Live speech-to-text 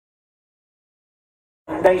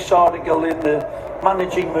Nice article in the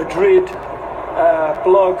Managing Madrid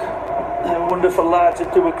blog. Wonderful lads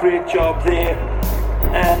that do a great job there.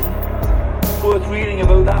 And worth reading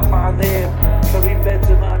about that man there. Karim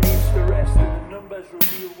Benzema needs to rest, and the numbers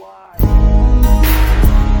reveal why.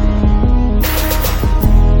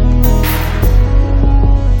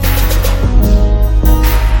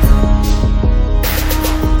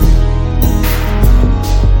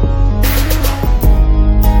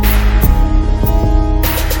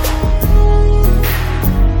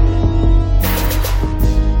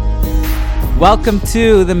 Welcome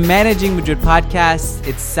to the Managing Madrid podcast.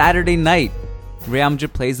 It's Saturday night. Real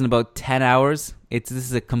Madrid plays in about 10 hours. This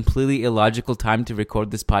is a completely illogical time to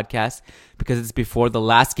record this podcast because it's before the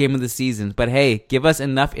last game of the season. But hey, give us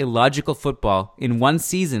enough illogical football in one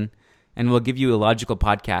season and we'll give you illogical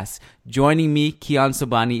podcasts. Joining me, Kian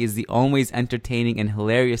Sobani, is the always entertaining and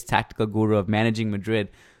hilarious tactical guru of Managing Madrid,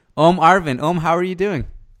 Arvin. How are you doing?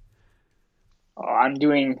 Oh, I'm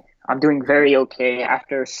doing very okay.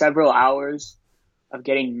 After several hours of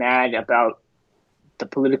getting mad about the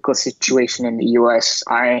political situation in the U.S.,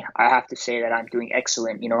 I have to say that I'm doing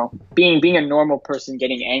excellent. You know, being a normal person,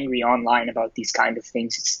 getting angry online about these kind of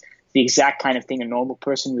things, it's the exact kind of thing a normal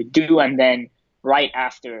person would do. And then right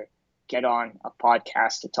after, get on a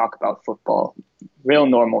podcast to talk about football. Real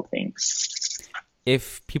normal things.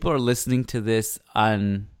 If people are listening to this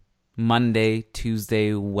on Monday,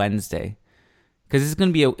 Tuesday, Wednesday, because it's going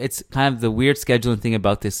to be it's kind of the weird scheduling thing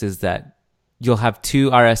about this is that you'll have two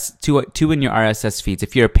in your RSS feeds.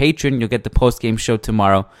 If you're a patron, you'll get the post-game show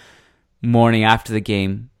tomorrow morning after the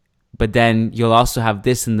game, but then you'll also have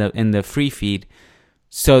this in the free feed.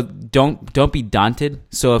 So don't be daunted.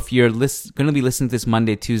 So if you're going to be listening to this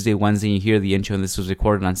Monday, Tuesday, Wednesday, and you hear the intro, and this was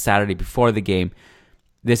recorded on Saturday before the game,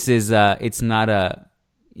 this is it's going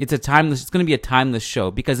to be a timeless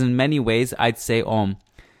show because in many ways I'd say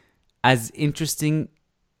as interesting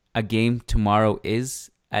a game tomorrow is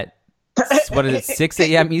at, what is it, 6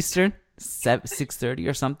 a.m. Eastern? 6:30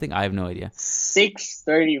 or something? I have no idea.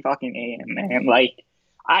 6:30 fucking a.m., man. Like,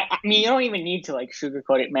 I mean, you don't even need to, like,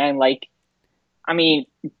 sugarcoat it, man. Like, I mean,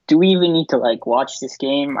 do we even need to, like, watch this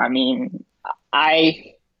game? I mean,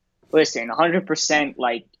 listen, 100%,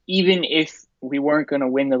 like, even if we weren't going to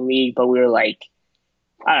win the league, but we were, like,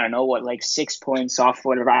 I don't know what, like 6 points off,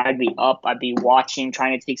 whatever. I'd be up. I'd be watching,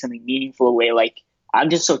 trying to take something meaningful away. Like,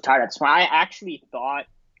 I'm just so tired. That's why I actually thought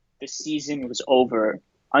the season was over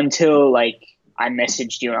until, like, I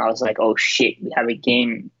messaged you and I was like, oh shit, we have a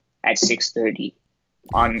game at 6:30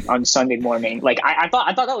 on Sunday morning. Like, I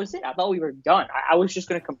thought that was it. I thought we were done. I was just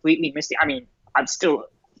gonna completely miss it. I mean, I'm still,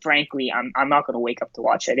 frankly, I'm not gonna wake up to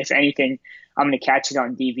watch it. If anything, I'm gonna catch it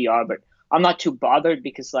on DVR. But I'm not too bothered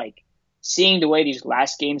because, like, seeing the way these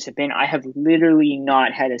last games have been, I have literally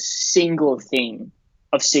not had a single thing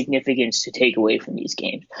of significance to take away from these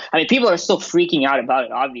games. I mean, people are still freaking out about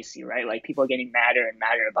it, obviously, right? Like, people are getting madder and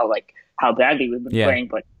madder about, like, how badly we've been playing,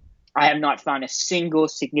 but I have not found a single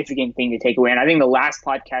significant thing to take away. And I think the last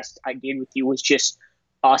podcast I did with you was just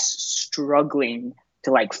us struggling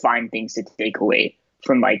to, like, find things to take away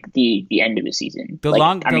from, like, the end of the season. The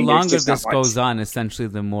longer this goes on, essentially,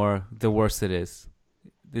 the worse it is.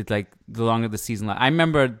 It's like the longer the season. I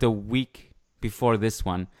remember the week before this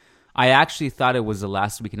one, I actually thought it was the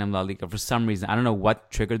last weekend in La Liga for some reason. I don't know what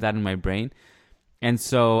triggered that in my brain. And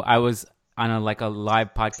so I was on a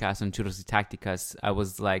live podcast on Churros y Tácticas. I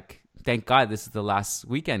was like, thank God this is the last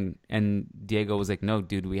weekend. And Diego was like, no,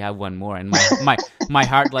 dude, we have one more. And my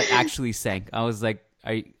heart like actually sank. I was like,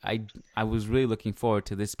 I was really looking forward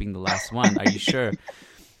to this being the last one. Are you sure?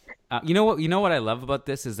 You know what I love about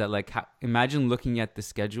this is that, like, imagine looking at the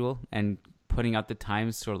schedule and putting out the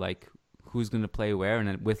times for, like, who's going to play where, and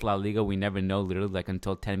then with La Liga we never know literally, like,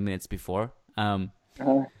 until 10 minutes before.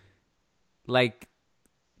 Like,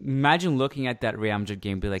 imagine looking at that Real Madrid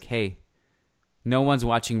game and be like, hey, no one's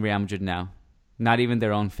watching Real Madrid now, not even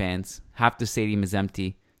their own fans. Half the stadium is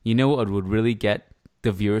empty. You know what would really get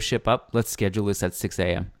the viewership up? Let's schedule this at 6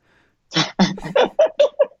 a.m.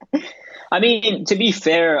 I mean, to be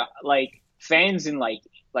fair, like, fans in like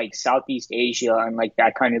Southeast Asia and, like,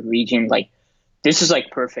 that kind of region, like, this is,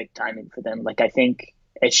 like, perfect timing for them. Like, I think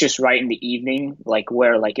it's just right in the evening, like,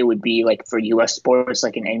 where, like, it would be, like, for U.S. sports,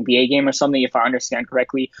 like an NBA game or something, if I understand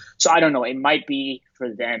correctly. So I don't know. It might be for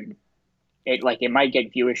them. It might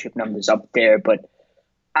get viewership numbers up there, but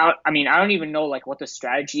I don't even know, like, what the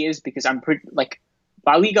strategy is, because I'm pretty, like,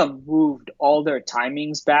 La Liga moved all their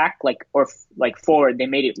timings back, forward. They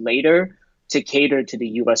made it later to cater to the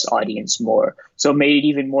U.S. audience more. So it made it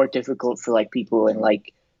even more difficult for, like, people in,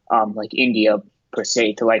 like India per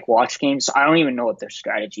se to like watch games. So I don't even know what their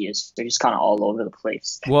strategy is. They're just kind of all over the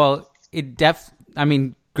place. Well, I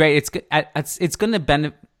mean, great. It's going to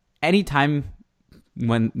benefit any time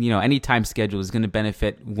when, any time schedule is going to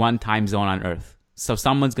benefit one time zone on Earth. So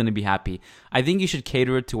someone's going to be happy. I think you should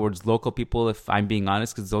cater it towards local people, if I'm being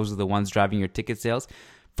honest, because those are the ones driving your ticket sales.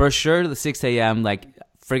 For sure, the 6 a.m., like,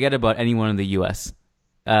 forget about anyone in the U.S.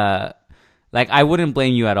 Like, I wouldn't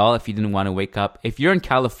blame you at all if you didn't want to wake up. If you're in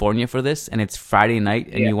California for this and it's Friday night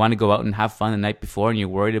and you want to go out and have fun the night before and you're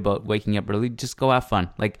worried about waking up early, just go have fun.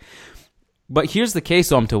 Like, but here's the case,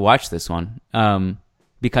 to watch this one,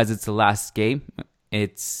 because it's the last game.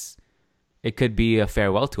 It could be a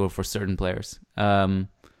farewell tour for certain players. What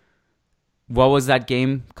was that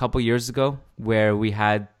game a couple years ago where we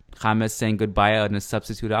had James saying goodbye and a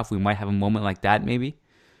substitute off? We might have a moment like that, maybe.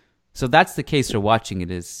 So that's the case for watching it,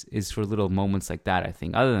 is for little moments like that, I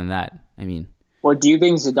think. Other than that, I mean... Well, do you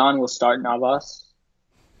think Zidane will start Navas?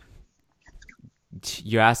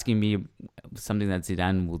 You're asking me something that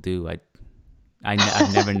Zidane will do.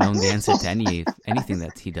 I've never known the answer to anything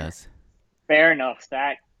that he does. Fair enough.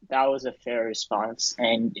 That was a fair response.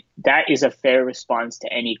 And that is a fair response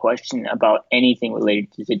to any question about anything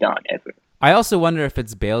related to Zidane ever. I also wonder if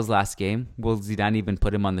it's Bale's last game. Will Zidane even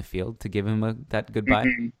put him on the field to give him that goodbye?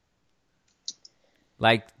 Mm-hmm.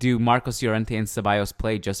 Like, do Marcos Llorente and Ceballos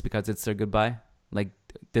play just because it's their goodbye? Like,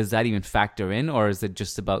 does that even factor in? Or is it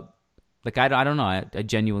just about... Like, I don't know. I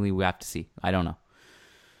genuinely, we have to see. I don't know.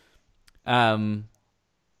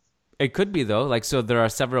 It could be, though. Like, so there are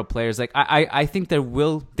several players. Like, I think there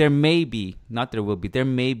may be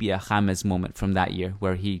a James moment from that year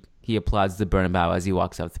where he applauds the Bernabeu as he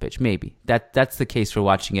walks off the pitch. Maybe. That's the case for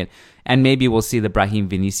watching it. And maybe we'll see the Brahim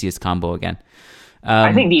Vinicius combo again.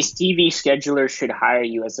 I think these TV schedulers should hire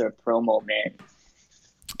you as their promo man.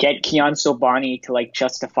 Get Kian Sobani to like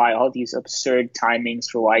justify all these absurd timings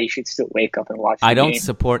for why you should still wake up and watch the I don't game.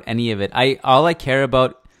 Support any of it. All I care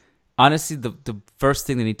about, honestly, the first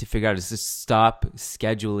thing they need to figure out is to stop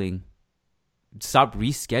rescheduling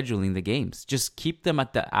the games. Just keep them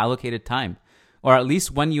at the allocated time. Or at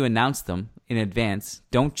least when you announce them in advance,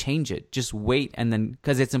 don't change it. Just wait, and then,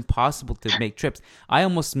 because it's impossible to make trips. I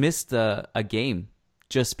almost missed a game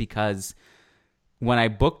just because when I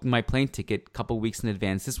booked my plane ticket a couple weeks in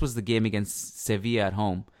advance, this was the game against Sevilla at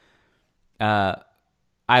home.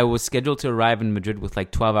 I was scheduled to arrive in Madrid with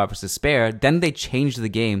like 12 hours to spare. Then they changed the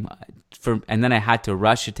game and then I had to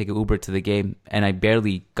rush to take an Uber to the game, and I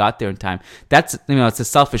barely got there in time. That's, it's a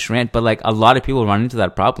selfish rant, but like a lot of people run into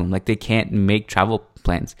that problem. Like, they can't make travel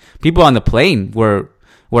plans. People on the plane were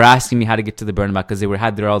asking me how to get to the Bernabeu because they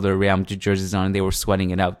had all their Real Madrid jerseys on and they were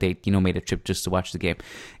sweating it out. They, made a trip just to watch the game.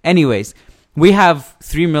 Anyways, we have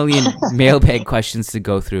 3 million mailbag questions to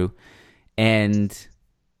go through, and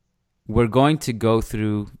we're going to go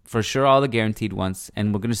through, for sure, all the guaranteed ones,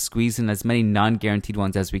 and we're going to squeeze in as many non-guaranteed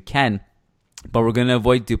ones as we can, but we're going to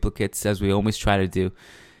avoid duplicates, as we always try to do.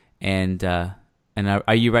 And are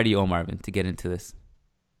you ready, Omarvin, to get into this?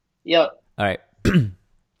 Yep. All right.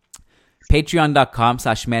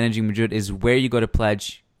 Patreon.com/Managing Madrid is where you go to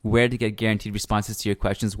pledge, where to get guaranteed responses to your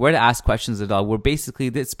questions, where to ask questions at all. We're basically,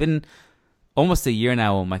 it's been almost a year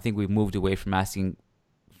now. I think we've moved away from asking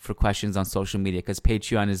for questions on social media because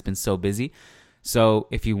Patreon has been so busy. So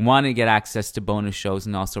if you want to get access to bonus shows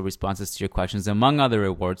and also responses to your questions, among other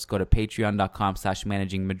rewards, go to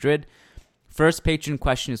patreon.com/Managing Madrid. First Patreon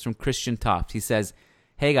question is from Christian Toft. He says,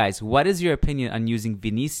 "Hey guys, what is your opinion on using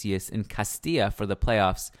Vinicius in Castilla for the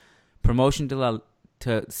playoffs? Promotion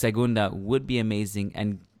to Segunda would be amazing,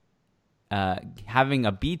 and having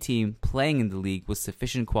a B team playing in the league with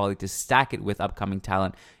sufficient quality to stack it with upcoming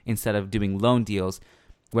talent instead of doing loan deals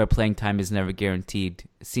where playing time is never guaranteed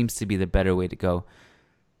seems to be the better way to go."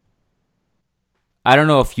 I don't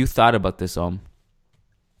know if you thought about this, I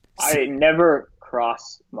never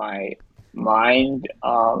crossed my mind.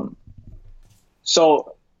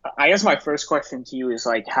 So I guess my first question to you is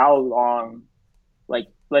like, how long, like,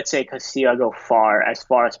 let's say Castilla go as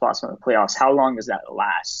far as possible in the playoffs, how long does that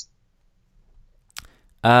last?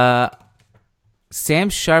 Sam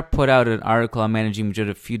Sharp put out an article on Managing Madrid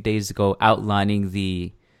a few days ago outlining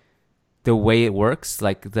the way it works,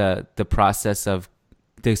 like the process of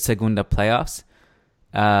the Segunda playoffs.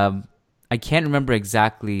 I can't remember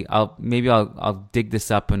exactly. I'll dig this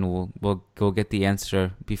up and we'll go get the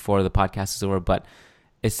answer before the podcast is over. But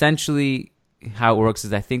essentially, how it works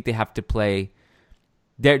is I think they have to play.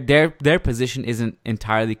 Their position isn't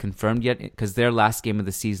entirely confirmed yet because their last game of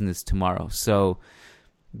the season is tomorrow. So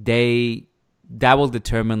that will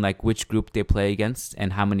determine like which group they play against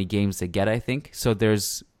and how many games they get, I think. So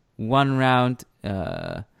there's one round,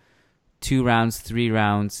 2 rounds, 3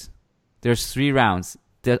 rounds. There's 3 rounds.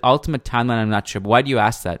 The ultimate timeline, I'm not sure. But why do you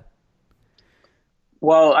ask that?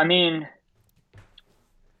 Well, I mean,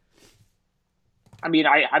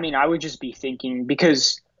 I would just be thinking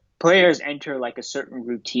because players enter like a certain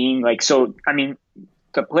routine. Like, so, I mean,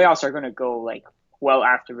 the playoffs are going to go like well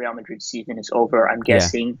after Real Madrid's season is over, I'm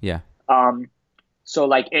guessing. Yeah. So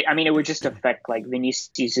like, it would just affect like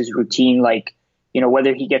Vinicius's routine, like,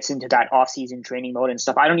 whether he gets into that off-season training mode and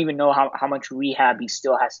stuff. I don't even know how much rehab he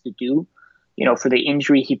still has to do, for the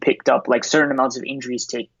injury he picked up. Like certain amounts of injuries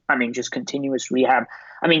take, just continuous rehab.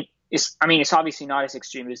 It's obviously not as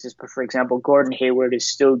extreme as this, but for example, Gordon Hayward is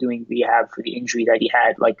still doing rehab for the injury that he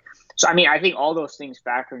had. Like, so I think all those things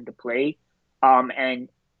factor into play. And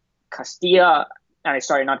Castilla,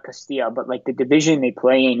 sorry, not Castilla, but like the division they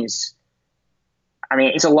play in is,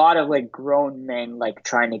 it's a lot of like grown men like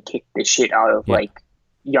trying to kick the shit out of like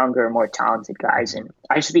younger, more talented guys, and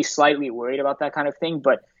I should be slightly worried about that kind of thing.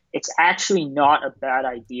 But it's actually not a bad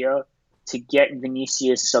idea to get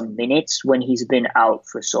Vinicius some minutes when he's been out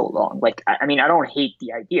for so long. Like, I don't hate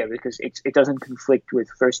the idea because it doesn't conflict with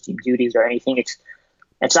first team duties or anything.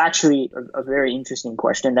 It's actually a very interesting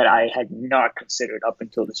question that I had not considered up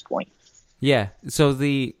until this point. Yeah. So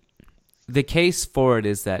the case for it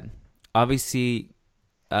is that obviously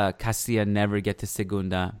Castilla never get to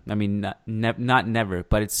Segunda. Not never,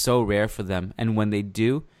 but it's so rare for them. And when they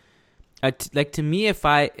do, like to me, if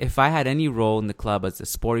I had any role in the club as a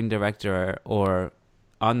sporting director or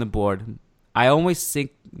on the board, I always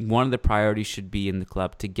think one of the priorities should be in the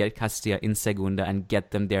club to get Castilla in Segunda and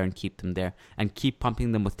get them there and keep them there and keep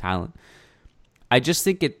pumping them with talent. I just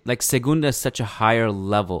think Segunda is such a higher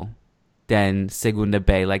level than Segunda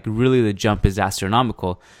Bay. Like really the jump is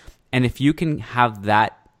astronomical. And if you can have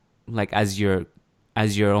that like as your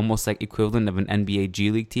almost like equivalent of an NBA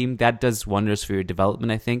G League team, that does wonders for your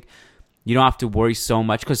development, I think. You don't have to worry so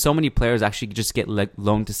much because so many players actually just get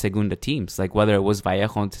loaned to Segunda teams. Like whether it was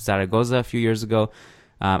Vallejo to Zaragoza a few years ago,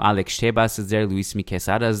 Alex Tebas is there, Luis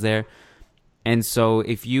Miquesada is there. And so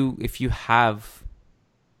if you have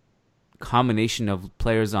combination of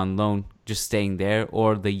players on loan just staying there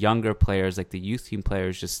or the younger players like the youth team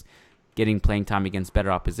players just getting playing time against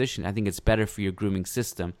better opposition, I think it's better for your grooming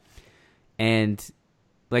system. And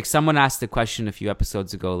like someone asked the question a few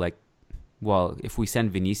episodes ago, like, well, if we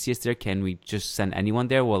send Vinicius there, can we just send anyone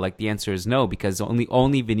there? Well, like the answer is no, because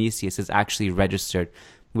only Vinicius is actually registered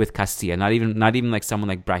with Castilla. Not even like someone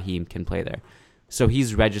like Brahim can play there. So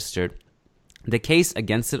he's registered. The case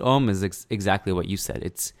against it, is exactly what you said.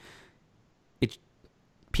 It's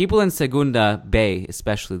people in Segunda Bay,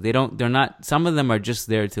 especially, they're not. Some of them are just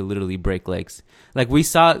there to literally break legs. Like we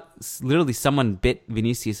saw, literally someone bit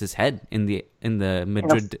Vinicius's head in the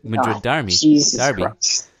Madrid derby. Jesus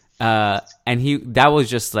Christ. And that was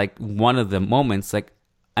just like one of the moments, like,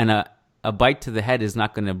 and a bite to the head is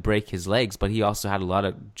not going to break his legs, but he also had a lot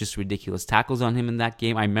of just ridiculous tackles on him in that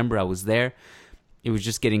game. I remember I was there. It was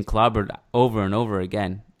just getting clobbered over and over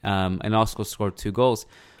again. And also scored 2 goals.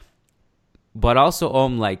 But also,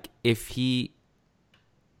 like if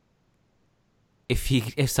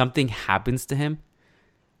something happens to him,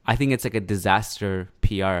 I think it's like a disaster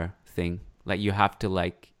PR thing. Like you have to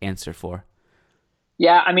like answer for.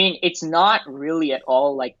 Yeah, it's not really at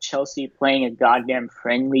all like Chelsea playing a goddamn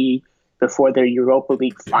friendly before their Europa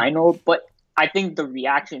League final, but I think the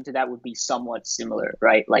reaction to that would be somewhat similar,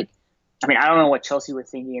 right? Like, I don't know what Chelsea were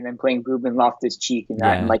thinking, and then playing Ruben Loftus-Cheek and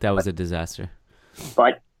that. Yeah, and like, that was a disaster.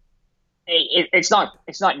 But it's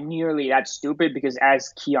not nearly that stupid because,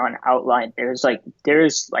 as Keon outlined, there's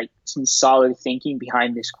some solid thinking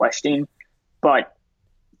behind this question, but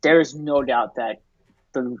there's no doubt that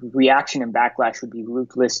the reaction and backlash would be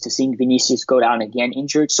ruthless to seeing Vinicius go down again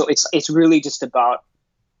injured. So it's really just about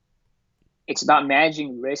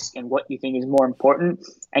managing risk and what you think is more important.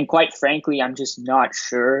 And quite frankly, I'm just not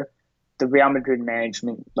sure the Real Madrid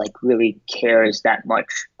management like really cares that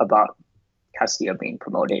much about Castilla being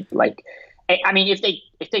promoted. Like,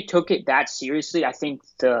 if they took it that seriously, I think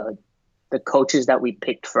the coaches that we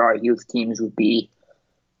picked for our youth teams would be,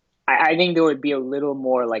 I think there would be a little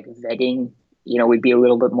more like vetting. We'd be a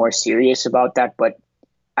little bit more serious about that, but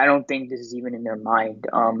I don't think this is even in their mind.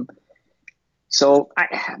 But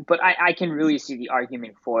I can really see the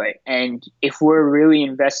argument for it. And if we're really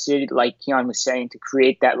invested, like Keon was saying, to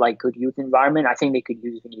create that like good youth environment, I think they could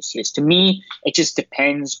use Vinicius. To me, it just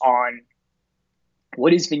depends on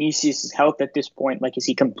what is Vinicius' health at this point. Like, is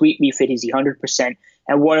he completely fit? Is he 100%?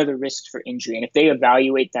 And what are the risks for injury? And if they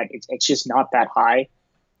evaluate that it's just not that high,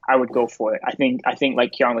 I would go for it. I think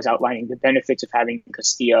like Kian was outlining, the benefits of having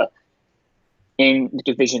Castilla in the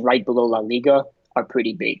division right below La Liga are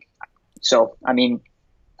pretty big. So, I mean,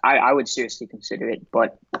 I would seriously consider it,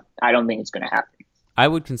 but I don't think it's going to happen. I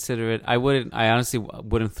would consider it. I honestly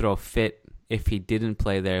wouldn't throw a fit if he didn't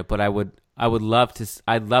play there, but I'd love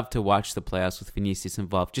to watch the playoffs with Vinicius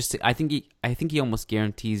involved. I think he almost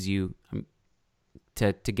guarantees you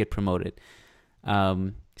to get promoted.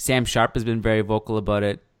 Sam Sharp has been very vocal about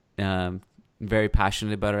it, very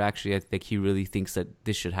passionate about it. Actually, I think he really thinks that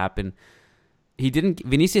this should happen.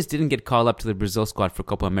 Vinicius didn't get called up to the Brazil squad for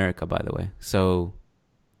Copa America, by the way. So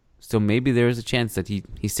maybe there is a chance that he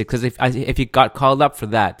sticks. Because if he got called up for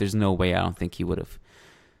that, there's no way. I don't think he would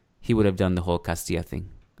have done the whole Castilla thing.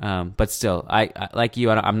 But still, I like you.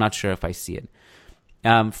 I'm not sure if I see it.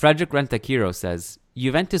 Frederick Rentakiro says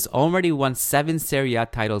Juventus already won 7 Serie A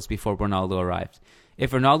titles before Ronaldo arrived.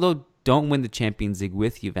 If Ronaldo don't win the Champions League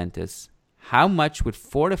with Juventus, how much would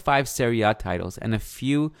 4 to 5 Serie A titles and a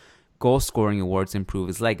few goal-scoring awards improve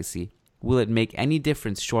his legacy? Will it make any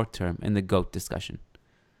difference short-term in the GOAT discussion?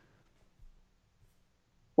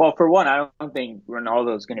 Well, for one, I don't think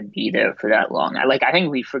Ronaldo is going to be there for that long. I think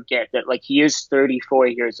we forget that he is 34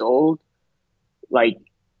 years old.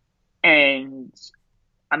 And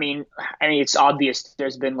I mean, it's obvious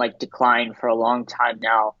there's been decline for a long time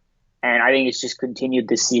now. And I think it's just continued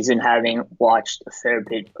this season, having watched a fair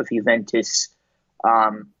bit of Juventus. I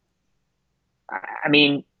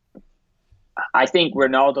mean, I think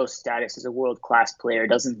Ronaldo's status as a world-class player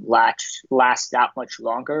doesn't last that much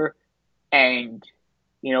longer. And,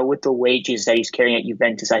 with the wages that he's carrying at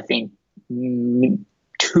Juventus, I think 2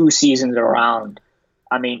 seasons around,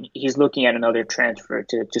 I mean, he's looking at another transfer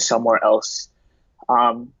to somewhere else.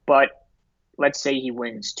 But let's say he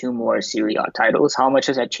wins 2 more Serie A titles. How much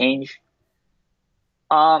does that change?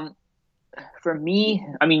 For me,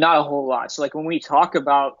 I mean, not a whole lot. So when we talk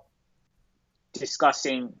about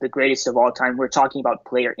discussing the greatest of all time, we're talking about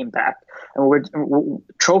player impact. And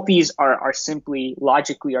trophies are simply,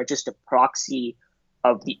 logically, are just a proxy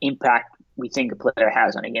of the impact we think a player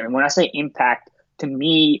has on a game. And when I say impact, to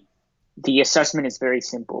me, the assessment is very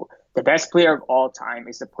simple. The best player of all time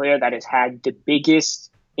is the player that has had the biggest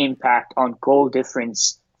impact on goal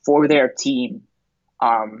difference for their team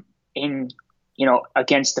against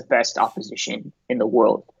the best opposition in the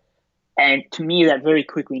world. And to me, that very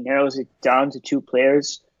quickly narrows it down to 2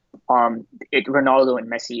 players, Ronaldo and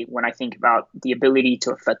Messi, when I think about the ability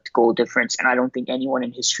to affect goal difference. And I don't think anyone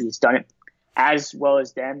in history has done it as well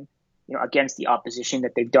as them, against the opposition,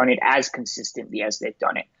 that they've done it as consistently as they've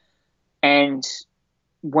done it. And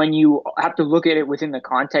when you have to look at it within the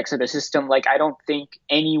context of the system, I don't think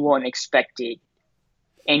anyone expected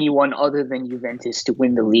anyone other than Juventus to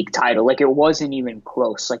win the league title. It wasn't even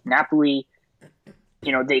close. Napoli,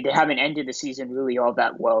 they haven't ended the season really all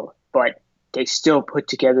that well, but they still put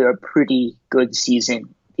together a pretty good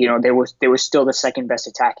season. They were still the second best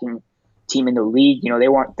attacking team in the league. They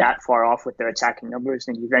weren't that far off with their attacking numbers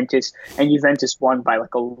than Juventus, and Juventus won by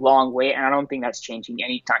a long way, and I don't think that's changing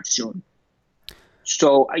anytime soon.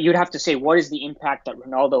 So you'd have to say, what is the impact that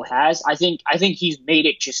Ronaldo has? I think he's made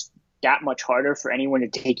it just that much harder for anyone to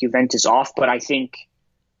take Juventus off, but I think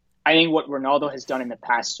what Ronaldo has done in the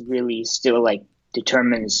past really still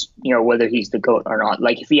determines whether he's the GOAT or not.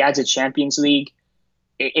 If he adds a Champions League,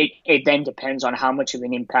 it then depends on how much of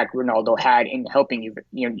an impact Ronaldo had in helping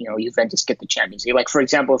Juventus get the Champions League. For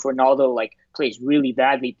example, if Ronaldo plays really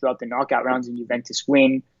badly throughout the knockout rounds and Juventus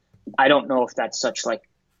win, I don't know if that's such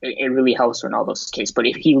it really helps Ronaldo's case. But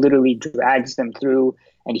if he literally drags them through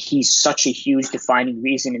and he's such a huge defining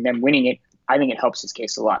reason in them winning it, I think it helps his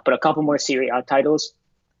case a lot. But a couple more Serie A titles,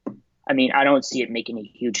 I mean, I don't see it making a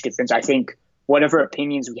huge difference. I think whatever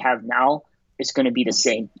opinions we have now is going to be the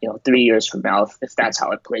same, 3 years from now, if that's how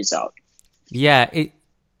it plays out. Yeah,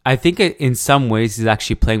 I think in some ways he's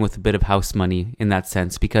actually playing with a bit of house money in that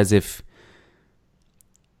sense, because if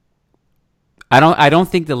I don't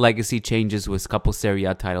think the legacy changes with a couple Serie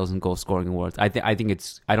A titles and goal scoring awards. I don't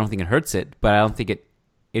think it hurts it, but I don't think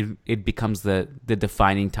it becomes the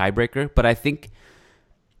defining tiebreaker. But I think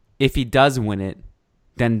if he does win it,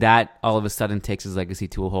 then that all of a sudden takes his legacy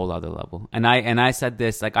to a whole other level. And I said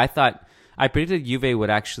this, I predicted Juve would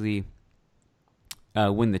actually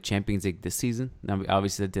win the Champions League this season. Now,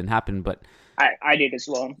 obviously that didn't happen, but I did as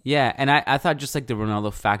well. Yeah, and I thought just the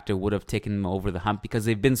Ronaldo factor would have taken them over the hump because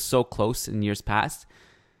they've been so close in years past.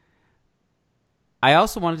 I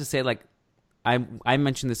also wanted to say, I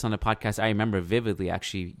mentioned this on a podcast. I remember vividly,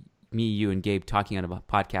 actually, me, you, and Gabe talking on a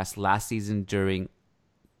podcast last season during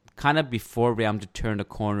kind of before Real Madrid turned a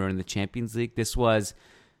corner in the Champions League. This was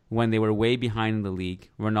when they were way behind in the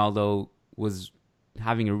league. Ronaldo was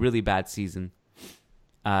having a really bad season.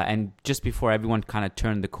 And just before everyone kind of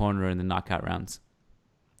turned the corner in the knockout rounds.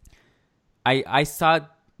 I saw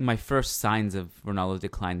my first signs of Ronaldo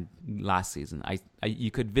decline last season.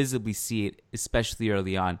 You could visibly see it, especially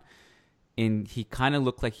early on. And he kind of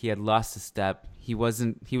looked like he had lost a step. He was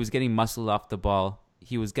getting muscled off the ball.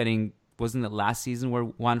 Wasn't it last season where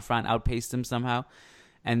Juan Fran outpaced him somehow?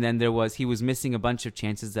 And then he was missing a bunch of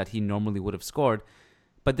chances that he normally would have scored.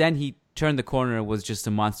 But then he turned the corner and was just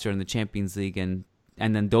a monster in the Champions League. And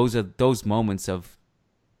then those moments of,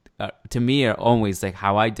 to me, are always like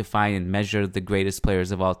how I define and measure the greatest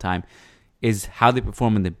players of all time is how they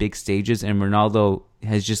perform in the big stages. And Ronaldo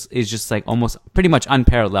is just like almost pretty much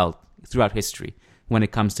unparalleled throughout history when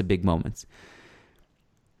it comes to big moments.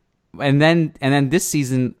 And then this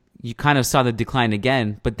season, you kind of saw the decline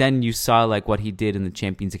again, but then you saw like what he did in the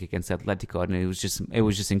Champions League against Atletico, and it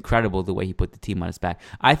was just incredible the way he put the team on his back.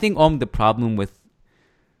 I think the problem with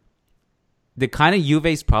the kind of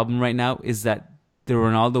Juve's problem right now is that the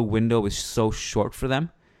Ronaldo window is so short for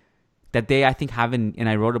them that they, I think, and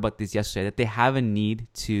I wrote about this yesterday, that they have a need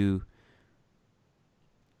to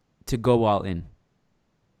go all in.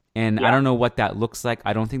 And yeah. I don't know what that looks like.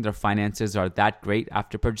 I don't think their finances are that great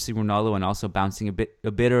after purchasing Ronaldo and also bouncing a bit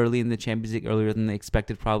early in the Champions League, earlier than they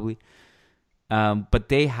expected probably. But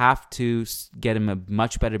they have to get him a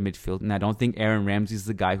much better midfield. And I don't think Aaron Ramsey's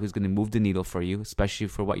the guy who's going to move the needle for you, especially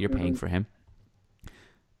for what you're paying for him.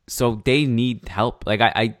 So they need help. Like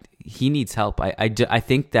he needs help. I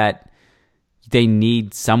think that they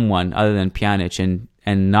need someone other than Pjanic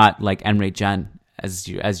and not like Emre Can as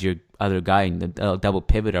your other guy in the double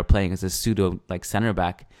pivot or playing as a pseudo like center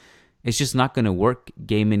back. It's just not going to work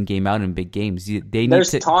game in, game out in big games.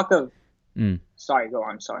 There's talk of. Sorry, go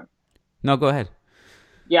on. Sorry. No, go ahead.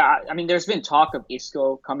 Yeah, I mean, there's been talk of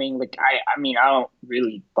Isco coming. Like, I mean, I don't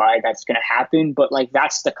really buy that's going to happen, but like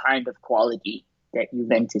that's the kind of quality that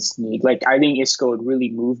Juventus need. Like, I think Isco would really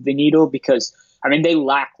move the needle because I mean they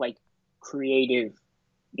lack like creative,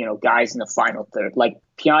 guys in the final third. Like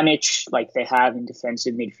Pjanic, like they have in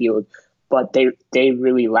defensive midfield, but they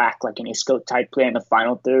really lack like an Isco type player in the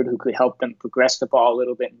final third who could help them progress the ball a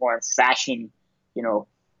little bit more and fashion,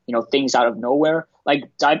 things out of nowhere. Like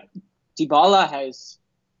Dybala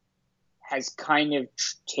has kind of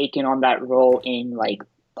taken on that role in like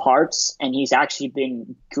parts, and he's actually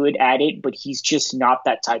been good at it, but he's just not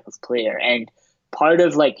that type of player. And part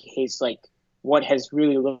of like his like what has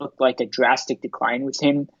really looked like a drastic decline with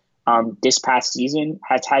him this past season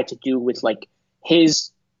has had to do with like he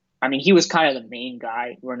was kind of the main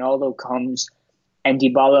guy. Ronaldo comes and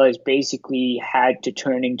Dybala has basically had to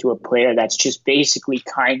turn into a player that's just basically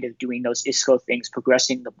kind of doing those Isco things,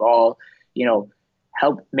 progressing the ball,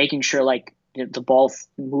 help making sure like the ball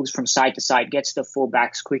moves from side to side, gets the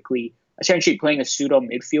fullbacks quickly, essentially playing a pseudo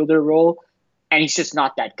midfielder role. And he's just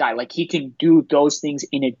not that guy. Like he can do those things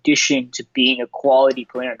in addition to being a quality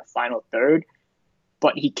player in the final third,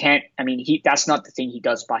 but he can't. I mean, that's not the thing he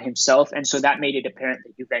does by himself. And so that made it apparent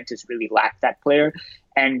that Juventus really lacked that player.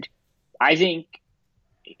 And I think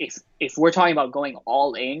if we're talking about going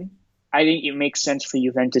all in, I think it makes sense for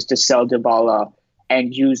Juventus to sell Dybala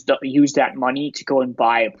and use that money to go and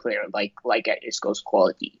buy a player like at Isco's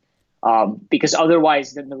quality. Because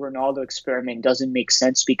otherwise then the Ronaldo experiment doesn't make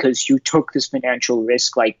sense because you took this financial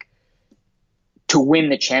risk like to win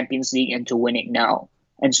the Champions League and to win it now.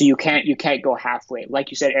 And so you can't go halfway. Like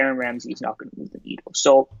you said, Aaron Ramsey is not going to move the needle.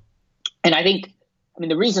 So, and I mean,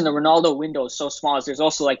 the reason the Ronaldo window is so small is there's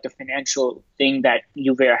also like the financial thing that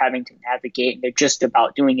Juve are having to navigate, and they're just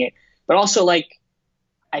about doing it. But also like,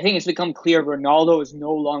 I think it's become clear Ronaldo is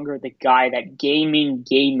no longer the guy that game in,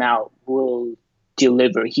 game out will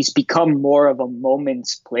deliver. He's become more of a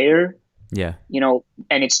moments player. Yeah.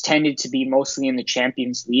 And it's tended to be mostly in the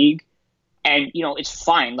Champions League. And, it's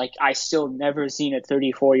fine. Like, I still never seen a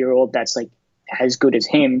 34-year-old that's like as good as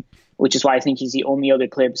him, which is why I think he's the only other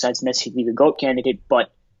player besides Messi to be the GOAT candidate,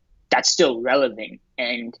 but that's still relevant.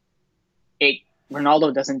 And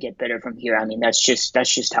Ronaldo doesn't get better from here. I mean, that's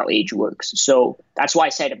just how age works. So that's why I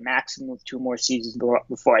said a maximum of 2 more seasons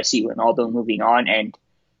before I see Ronaldo moving on. And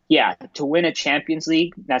yeah, to win a Champions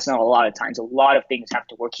League, that's not a lot of times. A lot of things have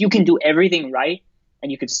to work. You can do everything right,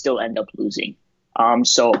 and you could still end up losing.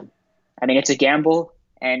 So, I mean, it's a gamble,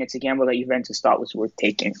 and it's a gamble that Juventus thought was worth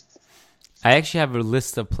taking. I actually have a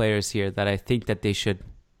list of players here that I think that they should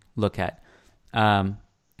look at. And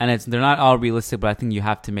they're not all realistic, but I think you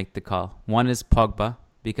have to make the call. One is Pogba,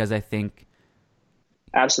 because I think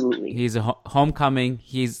absolutely he's a homecoming.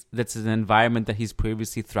 That's an environment that he's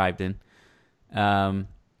previously thrived in.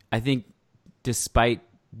 I think despite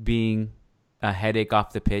being a headache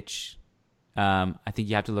off the pitch, I think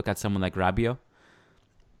you have to look at someone like Rabiot.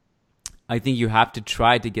 I think you have to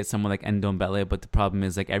try to get someone like Ndombele, but the problem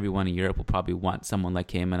is like everyone in Europe will probably want someone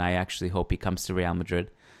like him, and I actually hope he comes to Real Madrid.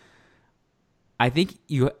 I think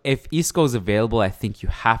if Isco is available, I think you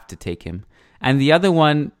have to take him. And the other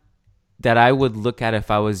one that I would look at if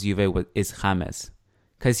I was Juve is James,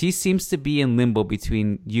 because he seems to be in limbo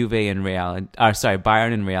between Juve and Real,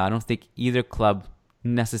 Bayern and Real. I don't think either club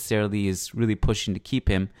necessarily is really pushing to keep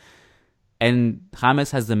him. And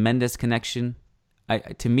James has the Mendes connection.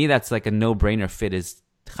 To me, that's like a no-brainer fit. Is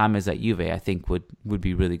James at Juve? I think would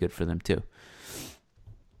be really good for them too.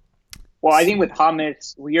 Well, I think with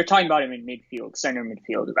James, you're talking about him in midfield, center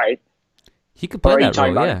midfield, right? He could play that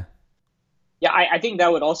role, yeah. Yeah, I think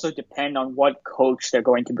that would also depend on what coach they're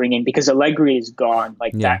going to bring in, because Allegri is gone.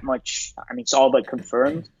 That much, I mean, it's all but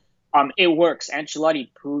confirmed. It works.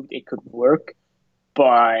 Ancelotti proved it could work,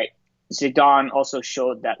 but Zidane also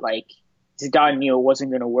showed that Zidane knew it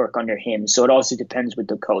wasn't going to work under him. So it also depends with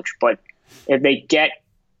the coach. But if they get,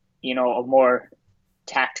 a more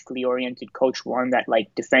tactically oriented coach, one that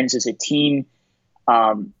defends as a team,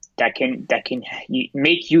 that can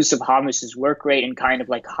make use of Hamos's work rate and kind of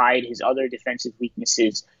hide his other defensive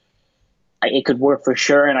weaknesses, it could work for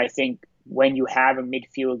sure. And I think when you have a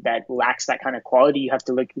midfield that lacks that kind of quality, you have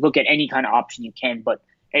to look at any kind of option you can. But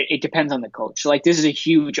it depends on the coach. So this is a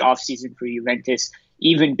huge offseason for Juventus,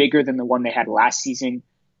 even bigger than the one they had last season,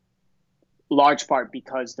 large part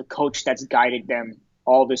because the coach that's guided them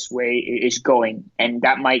all this way is going, and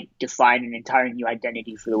that might define an entire new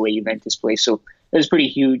identity for the way Juventus plays. So it's pretty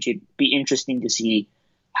huge. It'd be interesting to see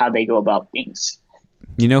how they go about things.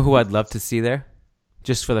 You know who I'd love to see there?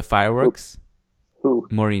 Just for the fireworks? Who?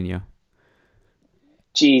 Mourinho.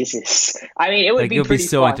 Jesus. I mean, it would be pretty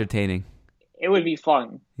so fun. entertaining. It would be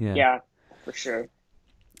fun. Yeah, for sure.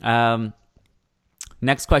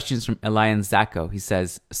 Next question is from Elian Zacco. He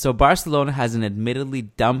says, so Barcelona has an admittedly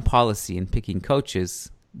dumb policy in picking coaches,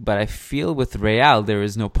 but I feel with Real there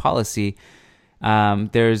is no policy.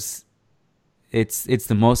 It's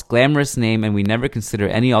the most glamorous name, and we never consider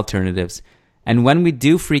any alternatives. And when we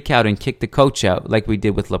do freak out and kick the coach out, like we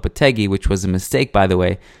did with Lopetegui, which was a mistake, by the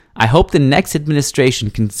way, I hope the next administration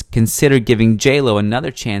can consider giving J-Lo another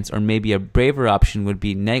chance, or maybe a braver option would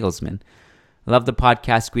be Nagelsmann. Love the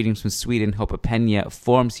podcast. Greetings from Sweden. Hope a Peña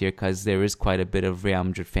forms here, because there is quite a bit of Real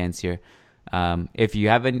Madrid fans here. If you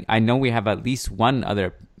haven't, I know we have at least one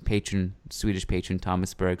other patron, Swedish patron,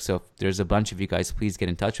 Thomas Berg. So if there's a bunch of you guys, please get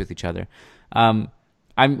in touch with each other. I'm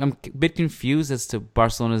a bit confused as to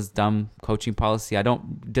Barcelona's dumb coaching policy. It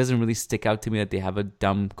doesn't really stick out to me that they have a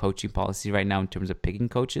dumb coaching policy right now in terms of picking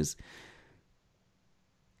coaches.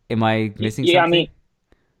 Am I missing something?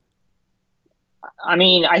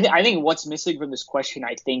 I think what's missing from this question,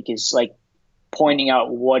 I think, is pointing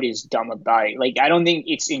out what is dumb about it. I don't think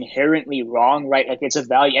it's inherently wrong, right? It's a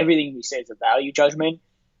value. Everything we say is a value judgment.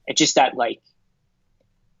 It's just that,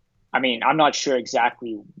 I'm not sure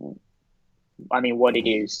exactly. What it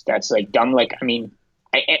is that's dumb. I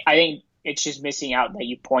think it's just missing out that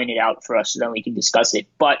you point it out for us so then we can discuss it.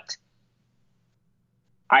 But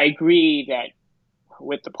I agree that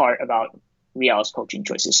with the part about Real's coaching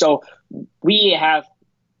choices. So we have,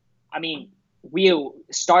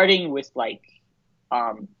 starting with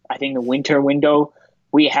I think the winter window,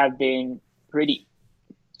 we have been pretty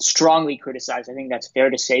strongly criticized. I think that's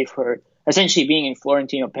fair to say, for essentially being in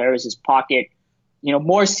Florentino Perez's pocket.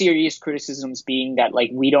 More serious criticisms being that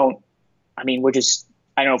we're just,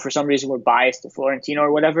 I don't know, for some reason we're biased to Florentino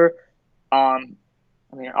or whatever.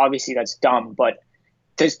 Obviously that's dumb, but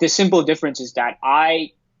the simple difference is that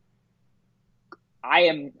I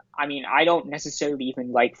don't necessarily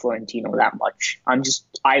even like Florentino that much.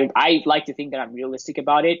 I like to think that I'm realistic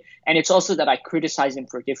about it. And it's also that I criticize him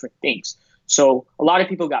for different things. So a lot of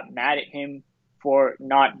people got mad at him for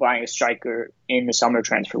not buying a striker in the summer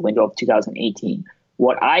transfer window of 2018.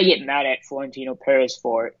 What I get mad at Florentino Perez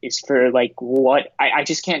for is for what I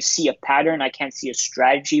just can't see a pattern. I can't see a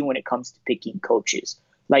strategy when it comes to picking coaches.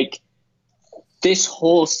 This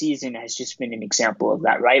whole season has just been an example of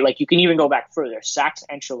that, right? You can even go back further. Sacks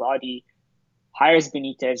Ancelotti, hires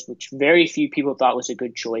Benitez, which very few people thought was a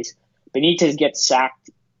good choice. Benitez gets sacked.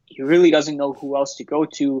 He really doesn't know who else to go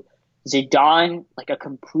to. Zidane, a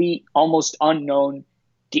complete, almost unknown.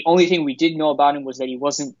 The only thing we did know about him was that he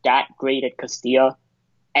wasn't that great at Castilla,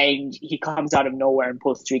 and he comes out of nowhere and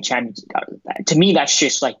pulls 3 Champions League out of the bag. To me, that's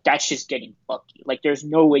just getting lucky. There's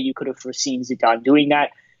no way you could have foreseen Zidane doing that.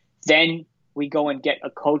 Then we go and get a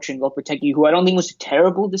coach in Lopetegui, who I don't think was a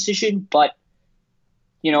terrible decision, but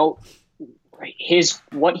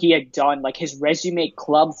what he had done, his resume,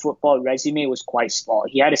 club football resume, was quite small.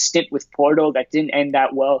 He had a stint with Porto that didn't end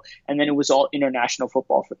that well, and then it was all international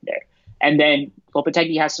football from there. And then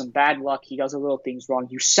Lopetegui has some bad luck. He does a little things wrong.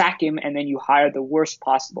 You sack him, and then you hire the worst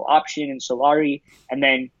possible option in Solari. And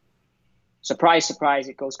then, surprise, surprise,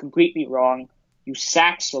 it goes completely wrong. You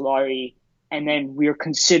sack Solari, and then we're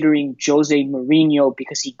considering Jose Mourinho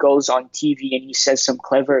because he goes on TV and he says some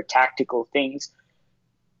clever tactical things.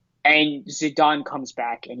 And Zidane comes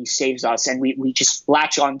back and he saves us, and we just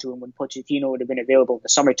latch onto him when Pochettino would have been available in the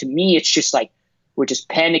summer. To me, it's just like we're just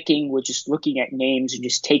panicking. We're just looking at names and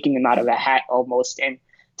just taking them out of a hat almost. And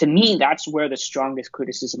to me, that's where the strongest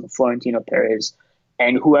criticism of Florentino Perez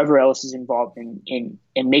and whoever else is involved in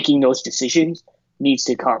making those decisions needs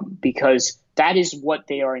to come, because that is what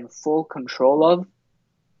they are in full control of.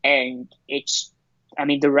 And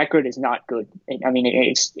the record is not good.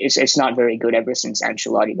 It's not very good ever since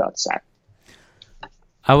Ancelotti got sacked.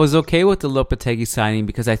 I was okay with the Lopetegui signing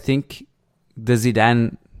because I think the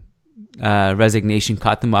Zidane resignation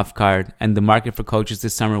caught them off guard, and the market for coaches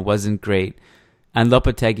this summer wasn't great. And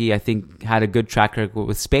Lopetegui, I think, had a good track record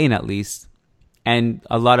with Spain at least, and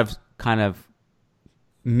a lot of kind of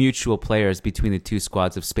mutual players between the two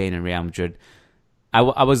squads of Spain and Real Madrid.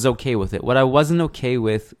 I was okay with it. What I wasn't okay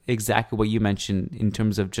with, exactly what you mentioned in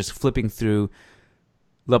terms of just flipping through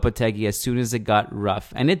Lopetegui as soon as it got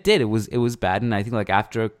rough, and it did. It was bad, and I think like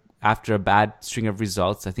after a bad string of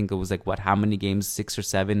results, I think it was like how many games, 6 or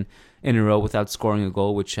 7 in a row without scoring a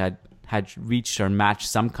goal, which had reached or matched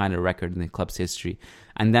some kind of record in the club's history,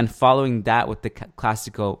 and then following that with the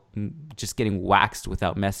Clásico just getting waxed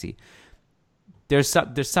without Messi. There's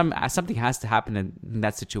something has to happen in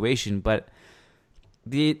that situation, but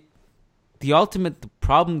the ultimate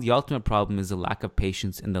problem is the lack of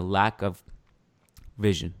patience and the lack of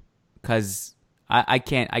vision. Because I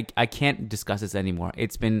can't discuss this anymore.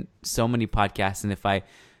 It's been so many podcasts, and if I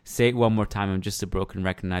say it one more time, I'm just a broken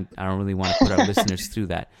record, and I don't really want to put our listeners through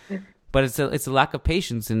that. But it's a lack of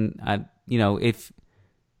patience, and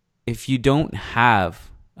if you don't have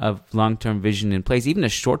a long-term vision in place, even a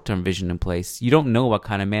short-term vision in place, you don't know what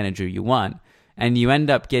kind of manager you want. And you end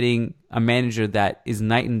up getting a manager that is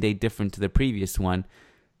night and day different to the previous one.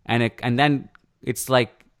 And then it's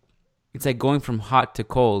like going from hot to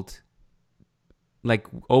cold, like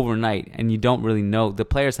overnight. And you don't really know. The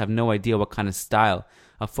players have no idea what kind of style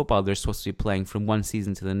of football they're supposed to be playing from one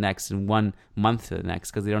season to the next and 1 month to the next,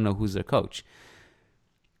 because they don't know who's their coach.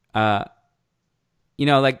 It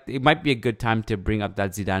might be a good time to bring up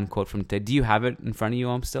that Zidane quote from today. Do you have it in front of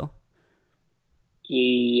you, still?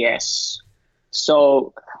 Yes.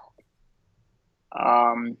 So,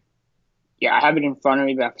 I have it in front of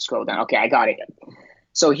me, but I have to scroll down. Okay, I got it.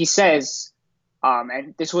 So he says,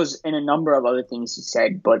 and this was in a number of other things he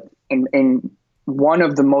said, but in one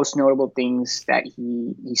of the most notable things that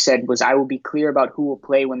he said was, "I will be clear about who will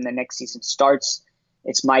play when the next season starts.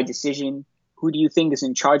 It's my decision. Who do you think is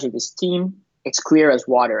in charge of this team? It's clear as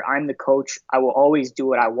water. I'm the coach. I will always do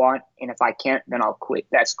what I want, and if I can't, then I'll quit.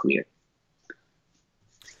 That's clear."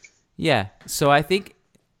 Yeah, so I think,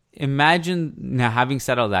 imagine now having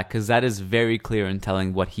said all that, because that is very clear in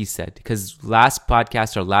telling what he said. Because last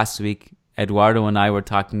podcast or last week, Eduardo and I were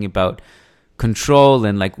talking about control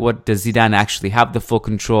and like, what does Zidane actually have the full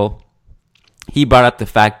control? He brought up the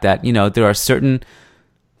fact that, there are certain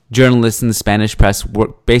journalists in the Spanish press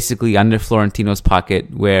work basically under Florentino's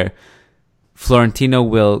pocket, where Florentino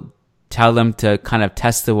will tell them to kind of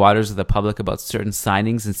test the waters of the public about certain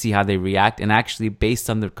signings and see how they react, and actually based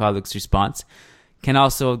on their colleagues' response can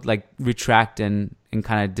also like retract and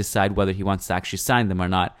kind of decide whether he wants to actually sign them or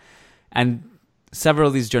not. And several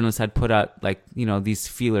of these journalists had put out these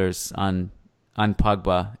feelers on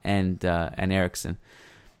Pogba and Eriksen.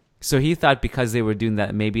 So he thought because they were doing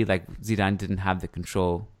that, maybe like Zidane didn't have the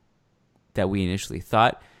control that we initially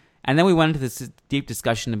thought. And then we went into this deep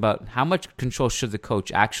discussion about how much control should the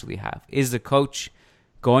coach actually have. Is the coach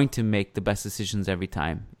going to make the best decisions every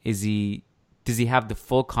time? Does he have the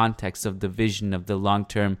full context of the vision, of the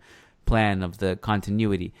long-term plan, of the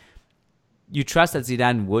continuity? You trust that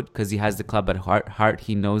Zidane would, because he has the club at heart.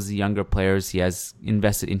 He knows the younger players. He has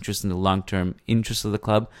invested interest in the long-term interest of the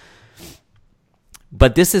club.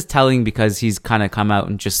 But this is telling because he's kind of come out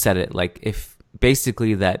and just said it. Like, if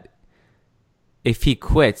he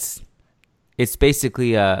quits, it's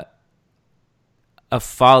basically a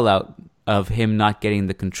fallout of him not getting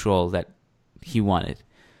the control that he wanted.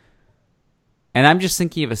 And I'm just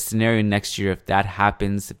thinking of a scenario next year if that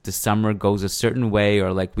happens, if the summer goes a certain way,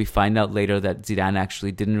 or like we find out later that Zidane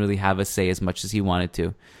actually didn't really have a say as much as he wanted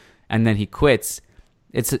to, and then he quits.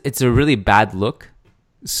 It's a really bad look.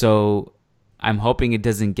 So I'm hoping it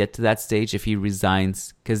doesn't get to that stage if he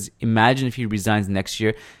resigns, because imagine if he resigns next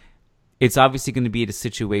year. It's obviously going to be a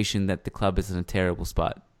situation that the club is in a terrible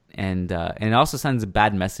spot. and it also sends a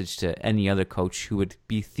bad message to any other coach who would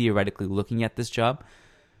be theoretically looking at this job.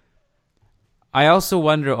 I also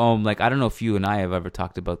wonder, I don't know if you and I have ever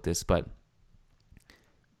talked about this, but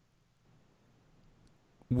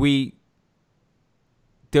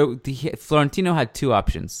Florentino had two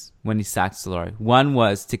options when he sacked Solari. One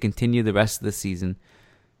was to continue the rest of the season,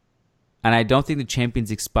 and I don't think the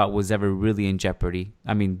Champions League spot was ever really in jeopardy.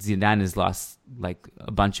 I mean, Zidane has lost like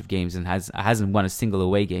a bunch of games and hasn't won a single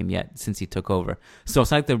away game yet since he took over. So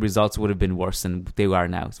it's not like the results would have been worse than they are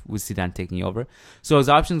now with Zidane taking over. So his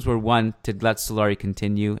options were, one, to let Solari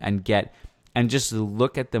continue and just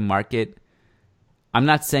look at the market. I'm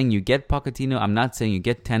not saying you get Pochettino. I'm not saying you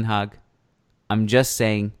get Ten Hag. I'm just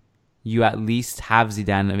saying you at least have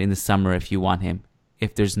Zidane in the summer if you want him,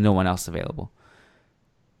 if there's no one else available.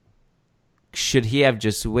 Should he have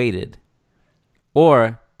just waited?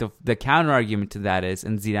 Or the counter argument to that is,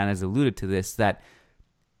 and Zidane has alluded to this, that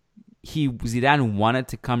Zidane wanted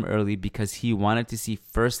to come early because he wanted to see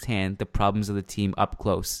firsthand the problems of the team up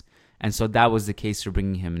close. And so that was the case for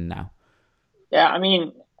bringing him in now. Yeah, I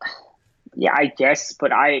mean, yeah, I guess,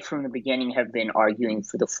 but I, from the beginning, have been arguing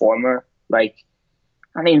for the former. Like,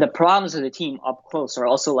 I mean, the problems of the team up close are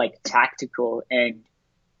also, like, tactical. And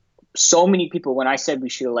so many people, when I said we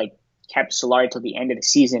should have, like, kept Solari till the end of the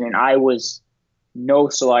season, and I was no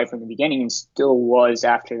Solari from the beginning and still was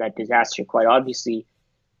after that disaster, quite obviously.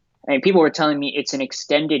 And people were telling me it's an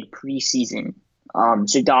extended preseason.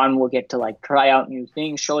 Zidane will get to, like, try out new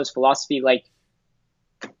things, show his philosophy. Like,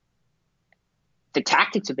 the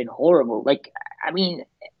tactics have been horrible. Like, I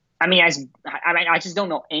just don't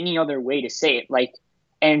know any other way to say it. Like,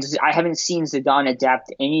 and I haven't seen Zidane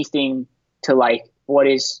adapt anything to, like, what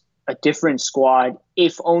is a different squad,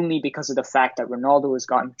 if only because of the fact that Ronaldo was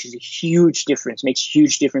gone, which is a huge difference, makes a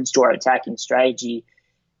huge difference to our attacking strategy.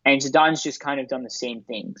 And Zidane's just kind of done the same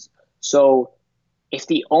things. So if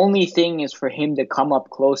the only thing is for him to come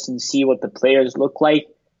up close and see what the players look like,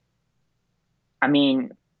 I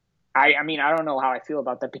don't know how I feel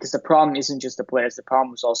about that, because the problem isn't just the players. The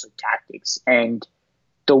problem was also tactics. And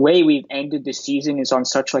the way we've ended the season is on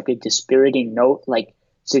such, like, a dispiriting note. Like,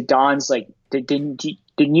 Zidane's, like,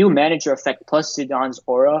 the new manager effect plus Zidane's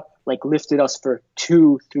aura, like, lifted us for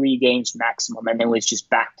 2-3 games maximum, and then was just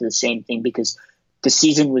back to the same thing because the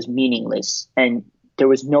season was meaningless and there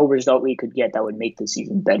was no result we could get that would make the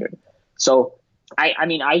season better. So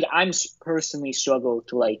I'm personally struggle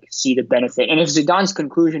to, like, see the benefit. And if Zidane's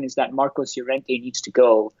conclusion is that Marcos Llorente needs to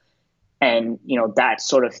go and, you know, that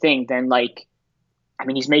sort of thing, then, like, I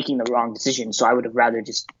mean, he's making the wrong decision. So I would have rather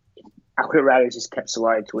just kept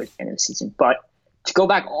Solari towards the end of the season. But to go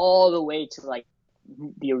back all the way to, like,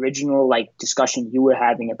 the original, like, discussion you were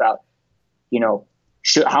having about, you know,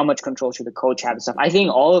 how much control should the coach have and stuff, I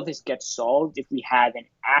think all of this gets solved if we have an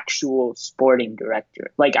actual sporting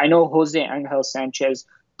director. Like, I know Jose Angel Sanchez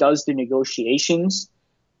does the negotiations,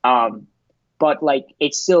 but, like,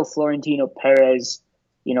 it's still Florentino Perez,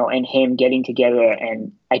 you know, and him getting together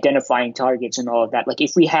and identifying targets and all of that. Like,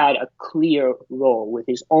 if we had a clear role with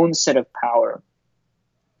his own set of power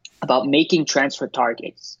about making transfer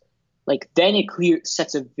targets, like, then it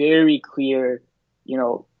sets a very clear, you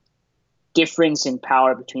know, difference in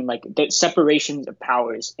power between, like, the separations of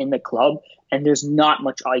powers in the club, and there's not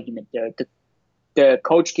much argument there. The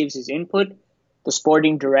coach gives his input, the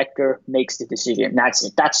sporting director makes the decision. That's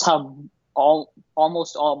it. That's how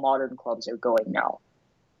almost all modern clubs are going now,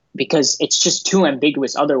 because it's just too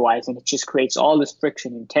ambiguous otherwise, and it just creates all this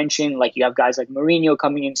friction and tension. Like, you have guys like Mourinho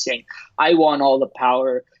coming in saying, I want all the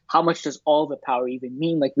power. How much does all the power even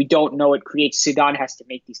mean? Like, we don't know. It creates, Zidane has to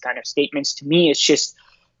make these kind of statements. To me, it's just,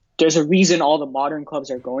 there's a reason all the modern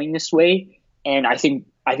clubs are going this way, and I think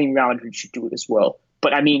Real Madrid should do it as well.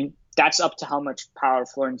 But I mean, that's up to how much power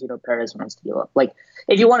Florentino Perez wants to give up. Like,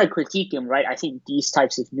 if you want to critique him, right, I think these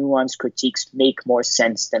types of nuanced critiques make more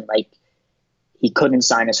sense than, like, he couldn't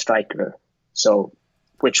sign a striker, so,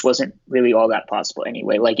 which wasn't really all that possible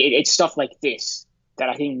anyway. Like, it's stuff like this that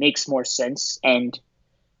I think makes more sense. And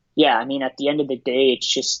yeah, I mean, at the end of the day, it's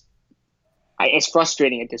just, it's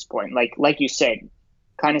frustrating at this point. Like you said,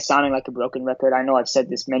 kind of sounding like a broken record. I know I've said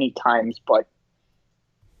this many times, but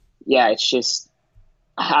yeah, it's just,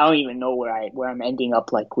 I don't even know where I'm ending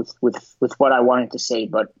up, like, with what I wanted to say.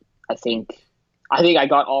 But I think I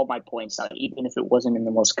got all my points out, even if it wasn't in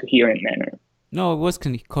the most coherent manner. No, it was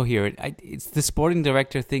coherent. It's the sporting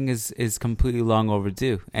director thing is completely long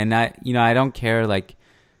overdue, and I don't care, like,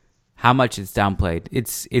 how much it's downplayed.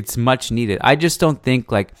 It's much needed. I just don't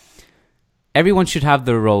think, like, everyone should have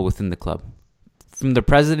their role within the club, from the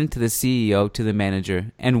president to the CEO to the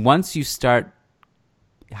manager. And once you start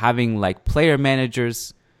having, like, player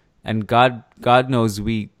managers, And God knows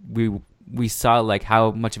we saw like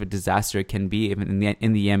how much of a disaster it can be even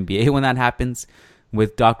in the NBA when that happens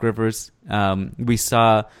with Doc Rivers. We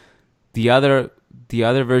saw the other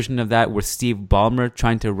version of that with Steve Ballmer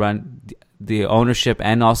trying to run the ownership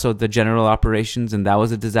and also the general operations, and that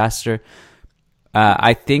was a disaster.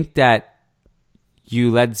 I think that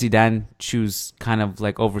you let Zidane choose kind of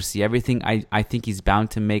like oversee everything. I think he's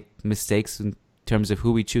bound to make mistakes in terms of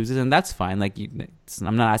who he chooses, and that's fine. Like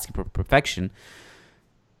I'm not asking for perfection.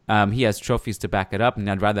 He has trophies to back it up, and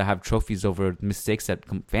I'd rather have trophies over mistakes that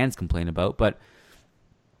fans complain about. But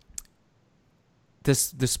the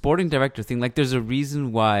sporting director thing, like there's a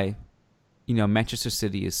reason why, Manchester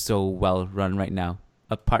City is so well run right now,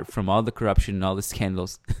 apart from all the corruption and all the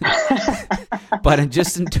scandals. But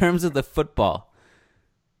just in terms of the football,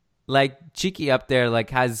 like Cheeky up there,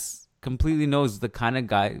 like completely knows the kind of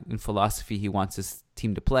guy and philosophy he wants his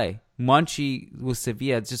team to play. Monchi with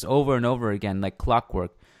Sevilla, it's just over and over again, like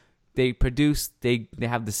clockwork. They produce, they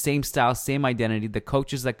have the same style, same identity. The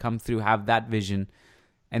coaches that come through have that vision,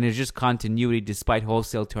 and there's just continuity despite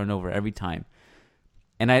wholesale turnover every time.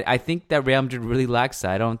 And I think that Real Madrid really lacks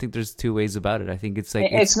that. I don't think there's two ways about it. I think it's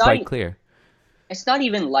quite clear. It's not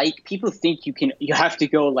even like people think you have to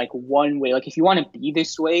go like one way. Like if you want to be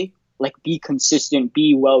this way, like be consistent,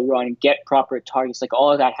 be well run, get proper targets, like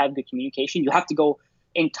all of that, have the communication. You have to go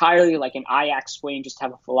entirely like an Ajax way and just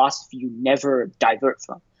have a philosophy you never divert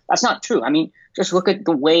from. That's not true. I mean, just look at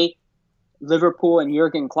the way Liverpool and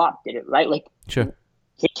Jurgen Klopp did it, right? Like, sure.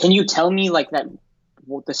 Can you tell me like that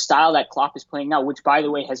the style that Klopp is playing now, which by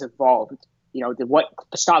the way has evolved? The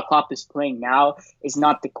style Klopp is playing now is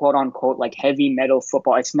not the quote unquote like heavy metal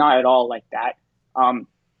football. It's not at all like that.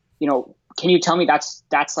 Can you tell me that's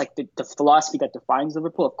like the philosophy that defines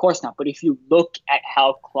Liverpool? Of course not. But if you look at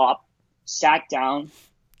how Klopp sat down,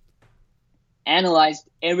 analyzed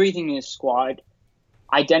everything in his squad,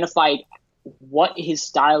 identified what his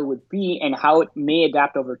style would be and how it may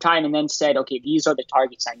adapt over time, and then said, okay, these are the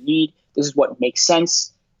targets I need. This is what makes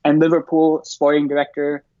sense. And Liverpool sporting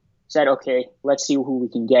director said, okay, let's see who we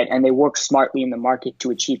can get. And they worked smartly in the market to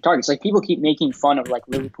achieve targets. Like people keep making fun of like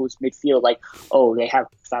Liverpool's midfield, like, oh, they have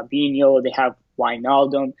Fabinho, they have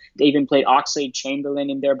Wijnaldum, they even played Oxlade-Chamberlain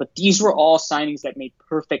in there. But these were all signings that made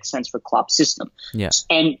perfect sense for Klopp's system. Yes.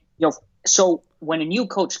 And, so when a new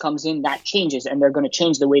coach comes in, that changes, and they're going to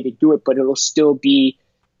change the way they do it, but it'll still be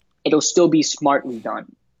smartly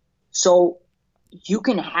done. So you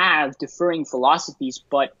can have differing philosophies,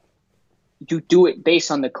 but you do it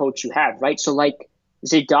based on the coach you have, right? So like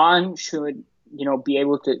Zidane should, be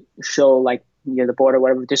able to show like near the board or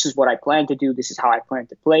whatever, this is what I plan to do, this is how I plan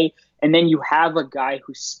to play. And then you have a guy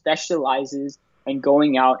who specializes in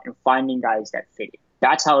going out and finding guys that fit it.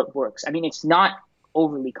 That's how it works. I mean, it's not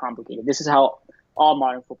overly complicated. This is how all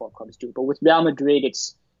modern football clubs do it. But with Real Madrid,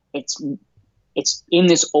 it's in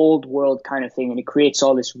this old world kind of thing, and it creates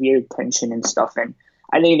all this weird tension and stuff. And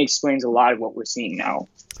I think it explains a lot of what we're seeing now.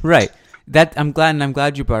 Right. I'm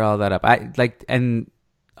glad you brought all that up. And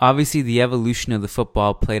obviously the evolution of the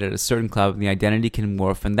football played at a certain club, and the identity can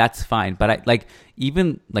morph, and that's fine. But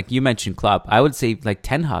even like you mentioned Klopp, I would say like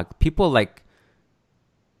Ten Hag, people like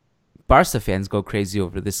Barca fans go crazy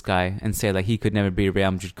over this guy and say like he could never be a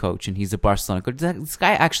Real Madrid coach and he's a Barcelona coach. This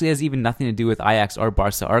guy actually has even nothing to do with Ajax or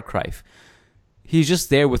Barca or Cruyff. He's just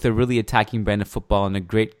there with a really attacking brand of football and a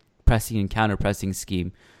great pressing and counter-pressing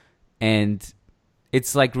scheme. And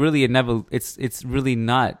it's like really it's really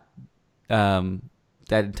not that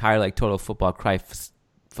entire like total football Cruyff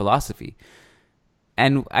philosophy.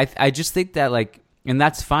 And I just think that like, and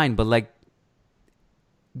that's fine, but like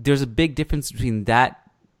there's a big difference between that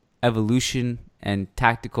evolution and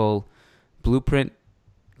tactical blueprint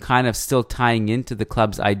kind of still tying into the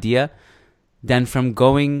club's idea than from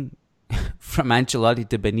going from Ancelotti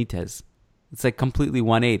to Benitez. It's like completely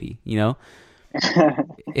 180,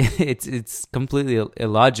 it's completely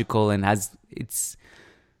illogical and it's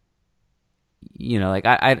like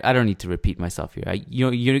I don't need to repeat myself here.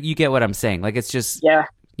 You get what I'm saying. Like it's just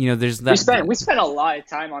there's that. We spent a lot of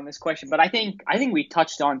time on this question, but I think we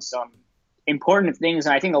touched on some important things,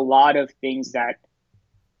 and I think a lot of things that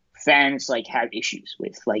fans like have issues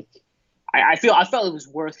with. Like I felt it was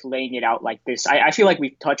worth laying it out like this. I feel like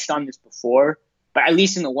we've touched on this before, but at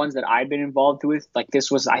least in the ones that I've been involved with, like this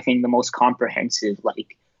was, I think, the most comprehensive,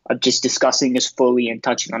 like of just discussing this fully and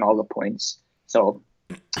touching on all the points. So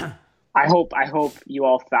I hope you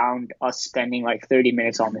all found us spending like 30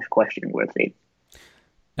 minutes on this question worth it.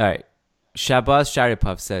 All right. Shabazz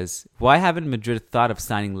Sharipov says, why haven't Madrid thought of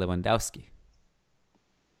signing Lewandowski?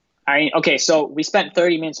 Okay, so we spent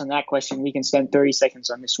 30 minutes on that question. We can spend 30 seconds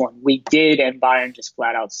on this one. We did, and Bayern just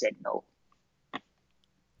flat out said no.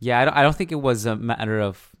 Yeah, I don't think it was a matter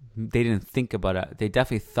of they didn't think about it. They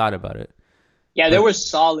definitely thought about it. Yeah, there was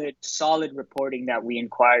solid reporting that we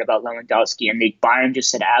inquired about Lewandowski, and Bayern just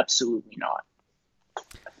said absolutely not.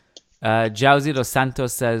 Jauzi dos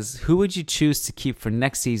Santos says, who would you choose to keep for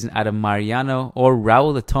next season out of Mariano or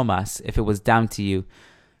Raul de Tomas if it was down to you,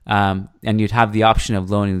 and you'd have the option of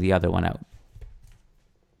loaning the other one out?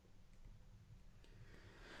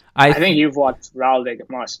 I think you've watched Raul de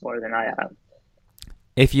Tomas more than I have.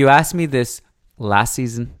 If you asked me this last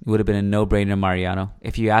season, it would have been a no-brainer Mariano.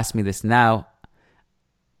 If you ask me this now,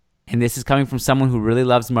 and this is coming from someone who really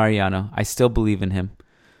loves Mariano, I still believe in him.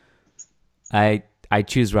 I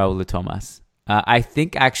choose Raul de Tomas. I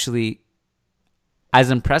think actually,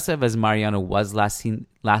 as impressive as Mariano was last season,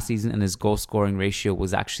 and his goal scoring ratio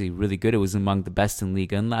was actually really good. It was among the best in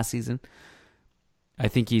Liga last season. I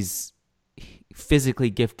think he's physically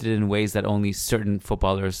gifted in ways that only certain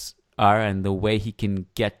footballers are, and the way he can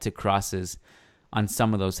get to crosses on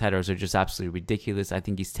some of those headers are just absolutely ridiculous. I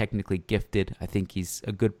think he's technically gifted. I think he's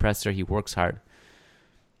a good presser. He works hard.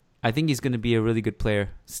 I think he's going to be a really good player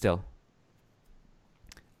still.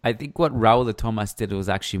 I think what Raul de Tomas did was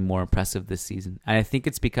actually more impressive this season. And I think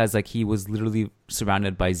it's because he was literally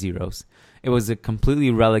surrounded by zeros. It was a completely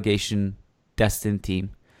relegation destined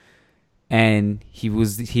team. And he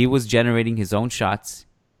was generating his own shots.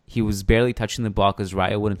 He was barely touching the ball because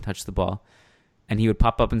Rayo wouldn't touch the ball. And he would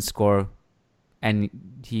pop up and score. And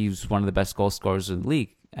he was one of the best goal scorers in the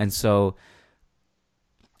league. And so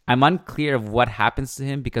I'm unclear of what happens to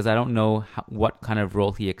him because I don't know what kind of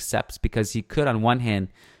role he accepts, because he could, on one hand,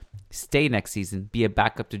 stay next season, be a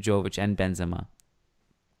backup to Jovic and Benzema.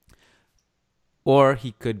 Or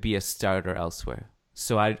he could be a starter elsewhere.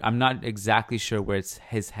 So I'm not exactly sure where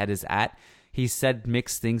his head is at. He said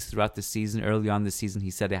mixed things throughout the season. Early on this season, he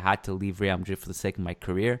said, I had to leave Real Madrid for the sake of my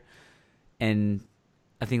career. And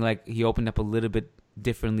I think he opened up a little bit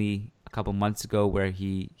differently a couple months ago where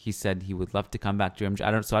he said he would love to come back to Real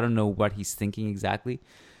Madrid. I don't know what he's thinking exactly.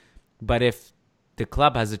 But if the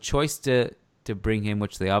club has a choice to bring him,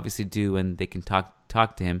 which they obviously do, and they can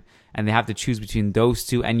talk to him, and they have to choose between those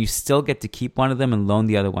two, and you still get to keep one of them and loan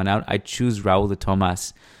the other one out, I choose Raul de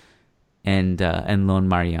Tomas and loan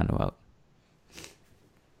Mariano out.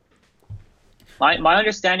 My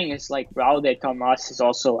understanding is Raul de Tomas is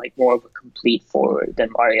also more of a complete forward than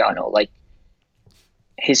Mariano.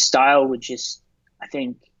 His style would just, I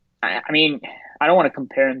think, I mean, I don't want to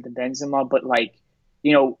compare him to Benzema, but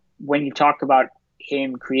when you talk about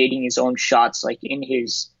him creating his own shots,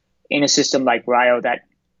 in a system like Rayo, that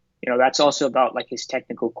that's also about his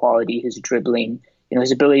technical quality, his dribbling,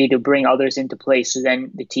 his ability to bring others into play, so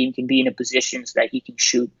then the team can be in a position so that he can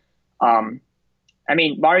shoot. I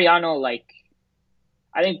mean, Mariano, I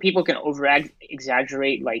think people can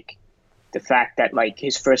exaggerate the fact that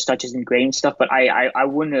his first touch isn't great and stuff, but I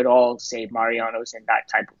wouldn't at all say Mariano's in that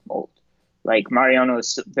type of mold. Mariano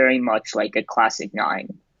is very much a classic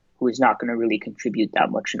nine who is not going to really contribute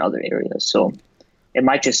that much in other areas. So it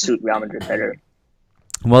might just suit Real Madrid better.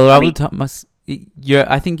 Well, Raul Tomas,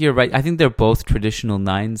 I think you're right. I think they're both traditional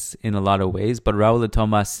nines in a lot of ways, but Raul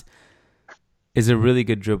Tomas is a really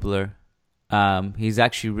good dribbler. He's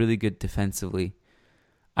actually really good defensively.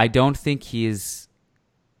 I don't think he's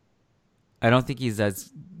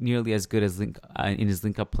as nearly as good as in his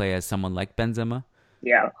link-up play as someone like Benzema.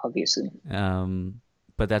 Yeah, obviously.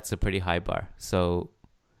 But that's a pretty high bar. So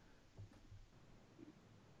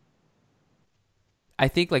I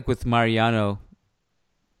think with Mariano,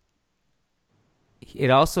 it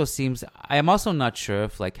also seems, I am also not sure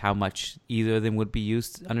if how much either of them would be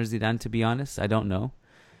used under Zidane, to be honest. I don't know.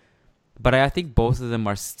 But I think both of them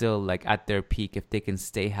are still at their peak if they can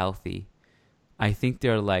stay healthy. I think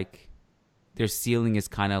they're their ceiling is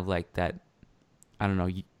kind of that, I don't know,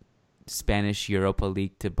 Spanish Europa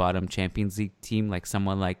League to bottom Champions League team,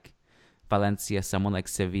 someone like Valencia, someone like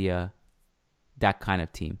Sevilla. That kind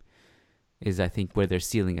of team is, I think, where their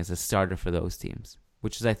ceiling is a starter for those teams.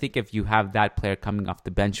 Which is, I think, if you have that player coming off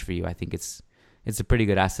the bench for you, I think it's a pretty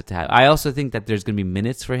good asset to have. I also think that there's going to be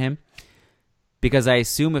minutes for him, because I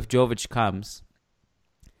assume if Jovic comes,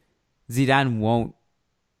 Zidane won't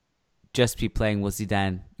just be playing with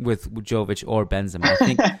Jovic or Benzema. I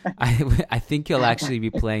think I think he'll actually be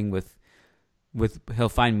playing with he'll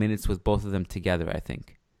find minutes with both of them together, I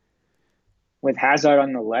think. With Hazard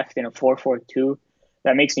on the left in a 4-4-2,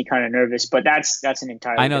 that makes me kind of nervous, but that's an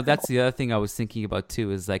entirely I know that's the other thing I was thinking about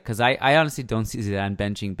too, is because I honestly don't see Zidane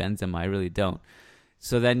benching Benzema. I really don't.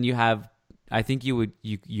 So then you have I think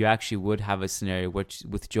you actually would have a scenario which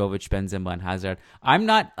with Jovic, Benzema, and Hazard.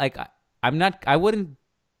 I wouldn't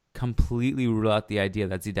completely rule out the idea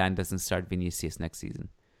that Zidane doesn't start Vinicius next season.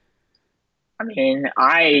 I mean,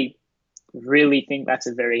 I really think that's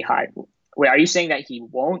a very high. Wait, are you saying that he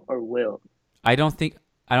won't or will? I don't think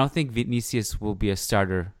Vinicius will be a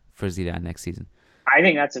starter for Zidane next season. I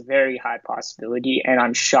think that's a very high possibility, and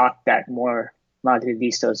I'm shocked that more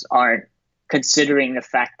Madridistas aren't, considering the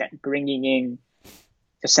fact that bringing in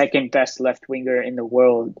the second best left winger in the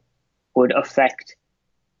world would affect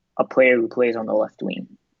a player who plays on the left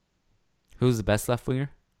wing. Who's the best left winger?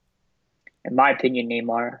 In my opinion,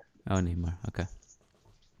 Neymar. Oh, Neymar. Okay.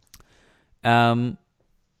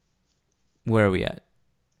 Where are we at?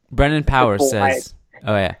 Brennan Power says...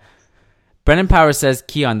 Oh, yeah. Brennan Power says,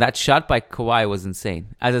 Keon, that shot by Kawhi was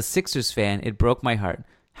insane. As a Sixers fan, it broke my heart.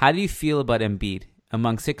 How do you feel about Embiid?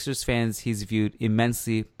 Among Sixers fans, he's viewed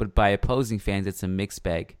immensely, but by opposing fans, it's a mixed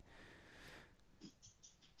bag.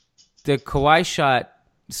 The Kawhi shot,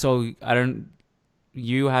 so I don't...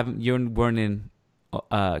 You weren't in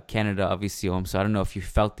Canada, obviously, so I don't know if you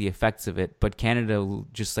felt the effects of it, but Canada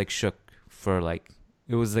just like shook for like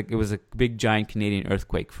it was a big giant Canadian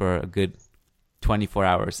earthquake for a good 24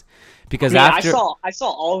 hours. Because I saw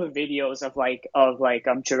all the videos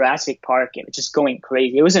of Jurassic Park and just going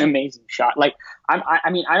crazy. It was an amazing shot. Like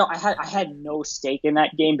I had no stake in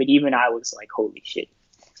that game, but even I was like, holy shit.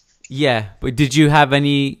 Yeah, but did you have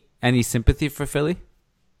any sympathy for Philly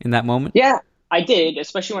in that moment? Yeah, I did,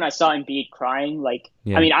 especially when I saw Embiid crying.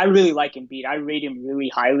 I mean, I really like Embiid. I rate him really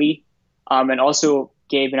highly. And also,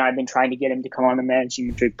 Gabe and I have been trying to get him to come on the Managing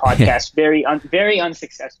Madrid podcast. Very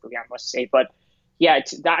unsuccessfully, I must say. But yeah,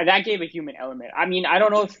 that gave a human element. I mean, I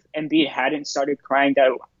don't know if Embiid hadn't started crying,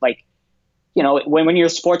 that when you're a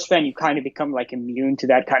sports fan, you kind of become like immune to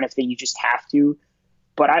that kind of thing. You just have to.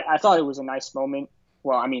 But I thought it was a nice moment.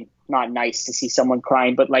 Well, I mean, not nice to see someone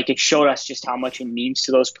crying, but like it showed us just how much it means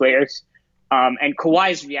to those players. And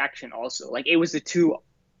Kawhi's reaction also, like it was the two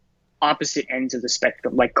opposite ends of the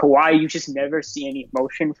spectrum. Like Kawhi, you just never see any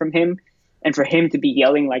emotion from him. And for him to be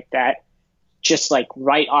yelling like that, just like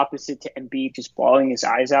right opposite to Embiid, just bawling his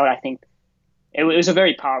eyes out, I think it was a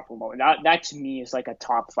very powerful moment. That to me is like a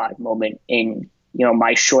top 5 moment in,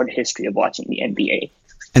 my short history of watching the NBA.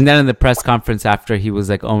 And then in the press conference after, he was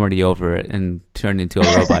like already over it and turned into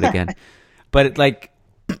a robot again. But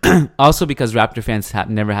also because Raptor fans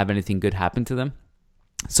never have anything good happen to them.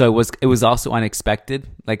 So it was also unexpected.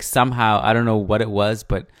 Like somehow, I don't know what it was,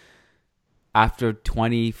 but after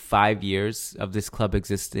 25 years of this club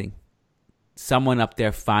existing, someone up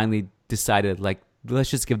there finally decided, like,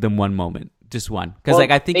 let's just give them one moment. Just one. Because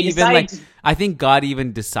I think God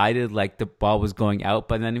even decided like the ball was going out,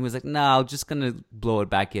 but then he was like, no, I'm just going to blow it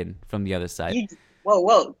back in from the other side.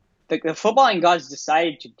 The footballing gods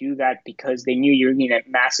decided to do that because they knew you were going to get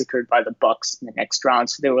massacred by the Bucks in the next round.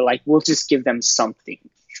 So they were like, we'll just give them something.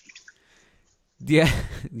 Yeah,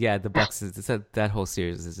 the Bucks that whole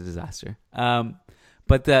series is a disaster.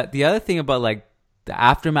 But the other thing about like the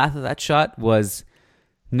aftermath of that shot was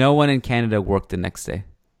no one in Canada worked the next day.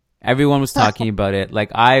 Everyone was talking about it.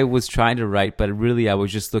 Like I was trying to write, but really I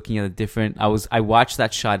was just looking at I watched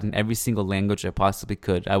that shot in every single language I possibly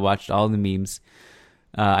could. I watched all the memes.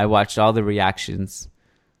 I watched all the reactions.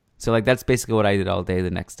 So like that's basically what I did all day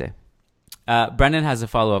the next day. Brendan has a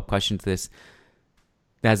follow-up question to this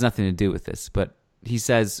that has nothing to do with this, but he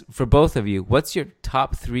says, for both of you, what's your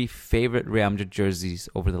top 3 favorite Real Madrid jerseys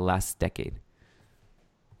over the last decade?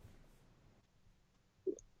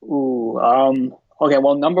 Okay,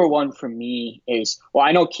 well, number 1 for me is,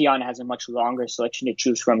 I know Keon has a much longer selection to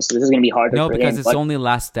choose from, so this is going to be harder for him. No, because it's only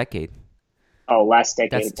last decade. Oh, last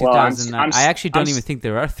decade. That's 2009. I actually don't even think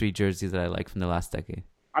there are 3 jerseys that I like from the last decade.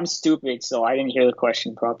 I'm stupid, so I didn't hear the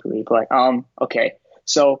question properly. But okay.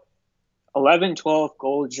 So 11-12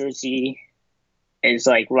 gold jersey is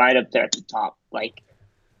like right up there at the top. Like,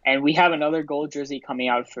 and we have another gold jersey coming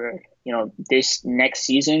out for this next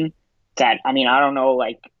season. That, I mean, I don't know.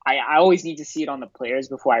 Like, I always need to see it on the players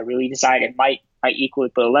before I really decide. It might equal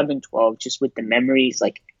it, but 11-12 just with the memories,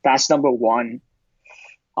 like that's number 1.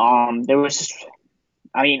 There was,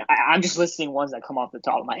 I'm just listing ones that come off the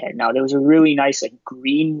top of my head now. There was a really nice like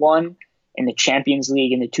green one in the Champions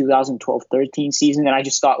League in the 2012-13 season, and I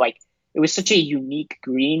just thought like it was such a unique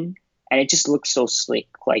green, and it just looked so slick.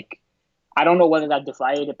 Like I don't know whether that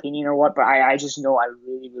divided opinion or what, but I just know I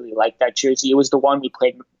really really liked that jersey. It was the one we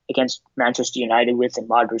played against Manchester United with, and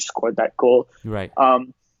Modric scored that goal. Right.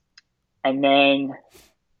 And then,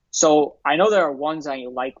 so I know there are ones I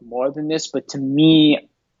like more than this, but to me,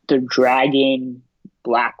 the Dragon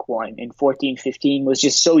black one in 14-15 was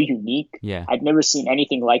just so unique. Yeah. I'd never seen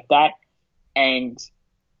anything like that. And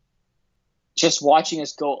just watching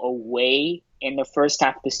us go away in the first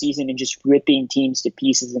half of the season and just ripping teams to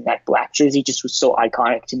pieces in that black jersey just was so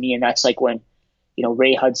iconic to me. And that's like when,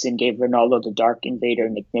 Ray Hudson gave Ronaldo the Dark Invader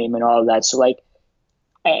nickname and all of that. So like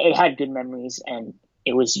it had good memories and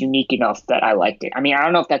it was unique enough that I liked it. I mean, I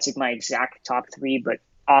don't know if that's like my exact top 3, but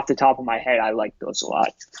off the top of my head, I liked those a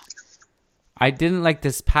lot. I didn't like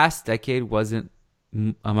this past decade wasn't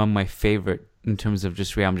among my favorite in terms of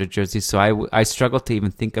just Real Madrid jerseys. So I struggled to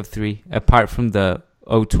even think of 3 apart from the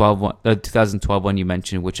 2012 one you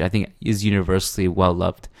mentioned, which I think is universally well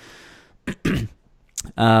loved.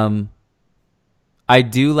 I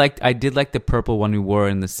did like the purple one we wore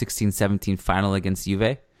in the 16-17 final against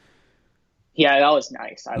Juve. Yeah, that was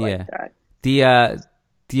nice. I liked that.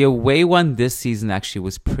 The away one this season actually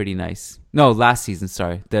was pretty nice. No, last season,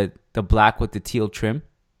 sorry. The black with the teal trim.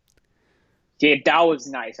 Yeah, that was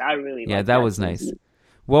nice. I really liked that. Yeah, that was nice.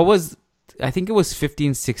 I think it was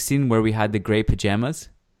 15-16 where we had the gray pajamas.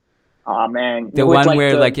 Oh man. The one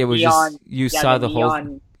where like it was neon, just you saw the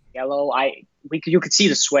whole yellow. You could see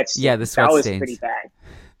the sweat stains. Yeah, the sweat stains. That was pretty bad.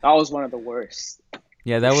 That was one of the worst.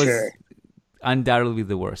 Yeah, that was undoubtedly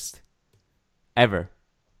the worst ever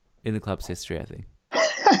in the club's history, I think.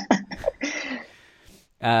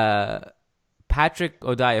 Patrick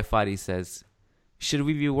Odayafadi says, should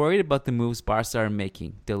we be worried about the moves Barca are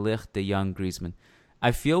making? De Ligt, De Jong, Griezmann.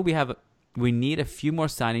 I feel we need a few more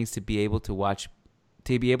signings to be able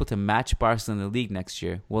to match Barca in the league next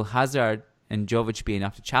year. Will Hazard and Jovic be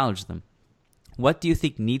enough to challenge them? What do you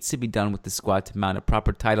think needs to be done with the squad to mount a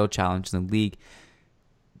proper title challenge in the league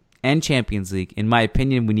and Champions League? In my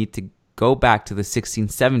opinion, we need to go back to the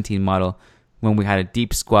 16-17 model when we had a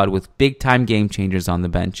deep squad with big-time game changers on the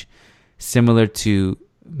bench, similar to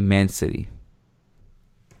Man City.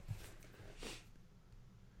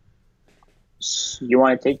 You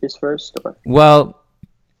want to take this first? Or? Well,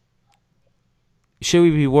 should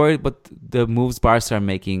we be worried about the moves Barca are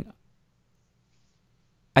making?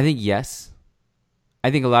 I think yes.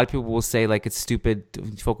 I think a lot of people will say like it's stupid to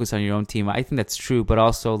focus on your own team. I think that's true, but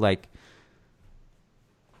also like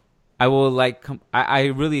I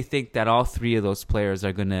really think that all 3 of those players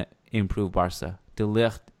are going to improve Barca. De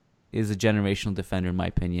Ligt is a generational defender in my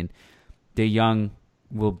opinion. De Jong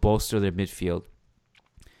will bolster their midfield.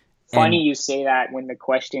 Funny you say that when the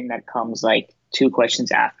question that comes like 2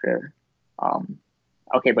 questions after.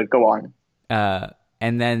 Okay, but go on.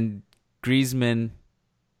 And then Griezmann.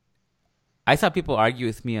 I saw people argue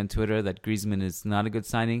with me on Twitter that Griezmann is not a good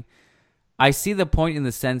signing. I see the point in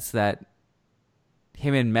the sense that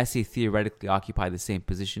him and Messi theoretically occupy the same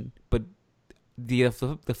position. But the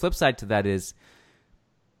flip side to that is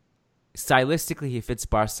stylistically he fits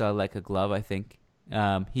Barca like a glove, I think.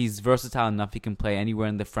 He's versatile enough. He can play anywhere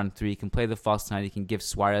in the front 3. He can play the false 9. He can give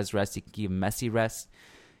Suarez rest. He can give Messi rest.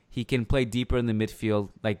 He can play deeper in the midfield.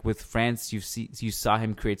 Like with France, you saw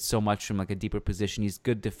him create so much from like a deeper position. He's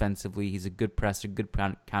good defensively. He's a good presser, good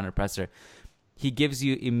counter presser. He gives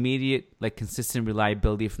you immediate, like consistent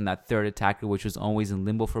reliability from that third attacker, which was always in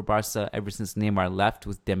limbo for Barca ever since Neymar left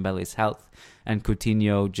with Dembele's health and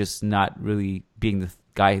Coutinho just not really being the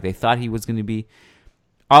guy they thought he was going to be.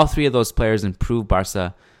 All 3 of those players improve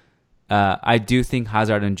Barca. I do think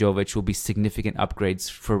Hazard and Jovic will be significant upgrades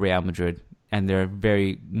for Real Madrid, and they're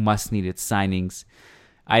very must-needed signings.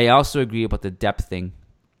 I also agree about the depth thing.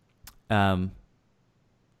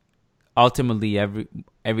 Ultimately,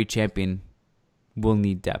 every champion will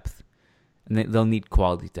need depth, and they'll need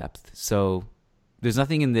quality depth. So there's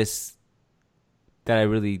nothing in this that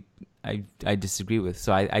I disagree with.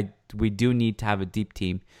 So we do need to have a deep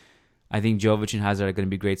team. I think Jovic and Hazard are going to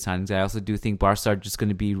be great signings. I also do think Barca are just going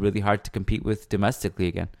to be really hard to compete with domestically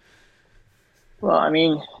again. Well, I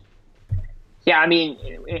mean,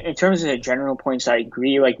 in terms of the general points, I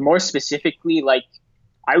agree. Like more specifically, like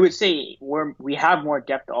I would say we have more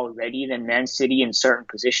depth already than Man City in certain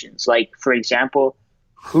positions. Like for example,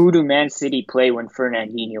 who do Man City play when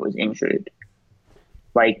Fernandinho was injured?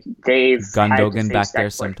 Like they've Gundogan back there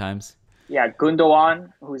sometimes. Yeah,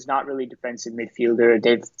 Gundogan, who's not really defensive midfielder.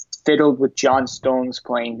 They've fiddled with John Stones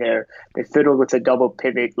playing there. They fiddled with a double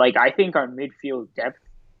pivot. Like I think our midfield depth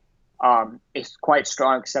is quite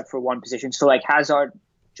strong except for one position. So like Hazard,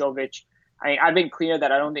 Jovic. I mean, I've been clear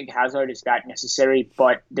that I don't think Hazard is that necessary,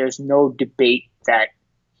 but there's no debate that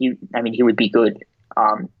he would be good.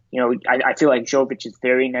 I feel like Jovic is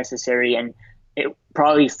very necessary and it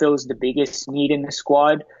probably fills the biggest need in the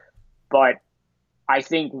squad. But I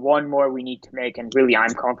think one more we need to make, and really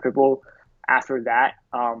I'm comfortable after that,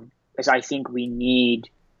 is I think we need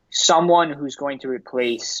someone who's going to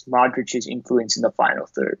replace Modric's influence in the final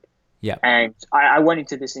third. Yeah. And I went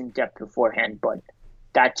into this in depth beforehand, but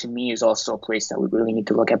that to me is also a place that we really need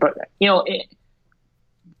to look at. But,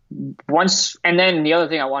 and then the other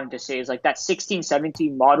thing I wanted to say is like that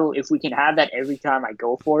 16-17 model, if we can have that every time I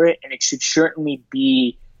go for it, and it should certainly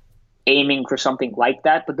be aiming for something like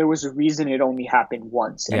that. But there was a reason it only happened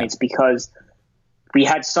once. And it's because we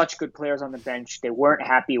had such good players on the bench. They weren't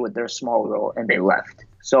happy with their small role and they left.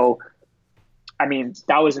 So, I mean,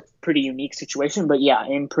 that was a pretty unique situation. But yeah,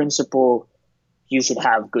 in principle, you should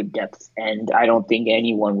have good depth. And I don't think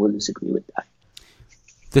anyone will disagree with that.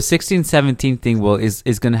 The 16-17 thing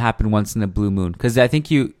is going to happen once in a blue moon. Because I think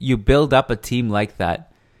you build up a team like that.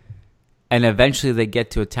 And eventually they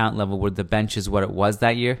get to a talent level where the bench is what it was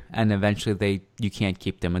that year. And eventually you can't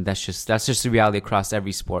keep them. And that's just the reality across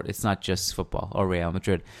every sport. It's not just football or Real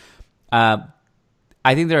Madrid.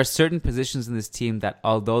 I think there are certain positions in this team that,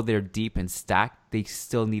 although they're deep and stacked, they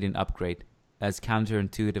still need an upgrade, as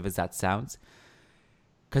counterintuitive as that sounds.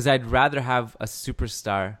 Because I'd rather have a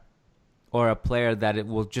superstar or a player that it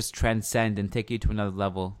will just transcend and take you to another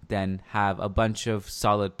level than have a bunch of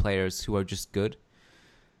solid players who are just good.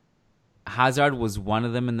 Hazard was one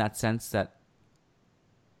of them in that sense, that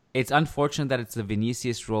it's unfortunate that it's the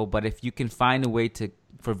Vinicius role, but if you can find a way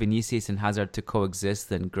for Vinicius and Hazard to coexist,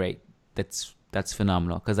 then great. That's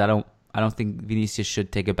phenomenal, because I don't think Vinicius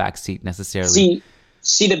should take a back seat necessarily.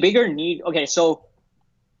 See the bigger need. Okay, so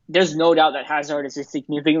there's no doubt that Hazard is a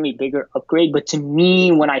significantly bigger upgrade, but to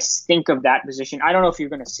me, when I think of that position, I don't know if you're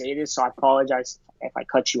going to say this, so I apologize if I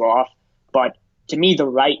cut you off, but to me, the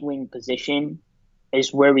right wing position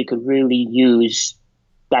is where we could really use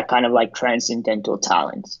that kind of like transcendental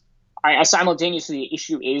talent. Simultaneously, the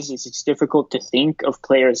issue is it's difficult to think of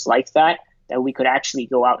players like that we could actually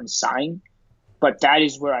go out and sign. But that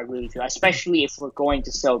is where I really feel, especially if we're going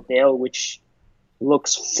to sell Bale, which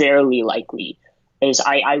looks fairly likely, is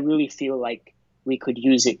I really feel like we could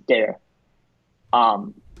use it there.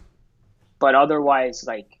 But otherwise,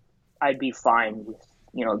 like, I'd be fine with,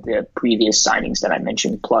 the previous signings that I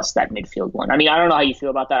mentioned, plus that midfield one. I mean, I don't know how you feel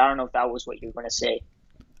about that. I don't know if that was what you were going to say.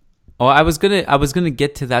 Oh, I was gonna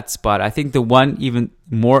get to that spot. I think the one even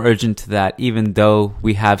more urgent to that, even though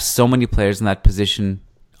we have so many players in that position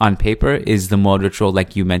on paper, is the Modric role,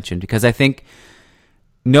 like you mentioned. Because I think,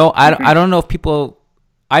 I don't know if people.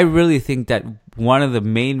 I really think that one of the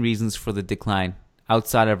main reasons for the decline,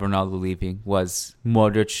 outside of Ronaldo leaving, was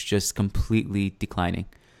Modric just completely declining.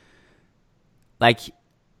 Like,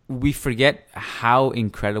 we forget how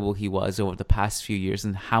incredible he was over the past few years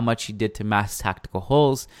and how much he did to mask tactical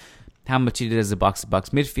holes, how much he did as a box-to-box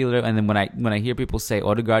midfielder. And then when I hear people say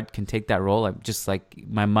Odegaard can take that role, I'm just like,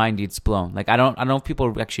 my mind gets blown. Like, I don't know if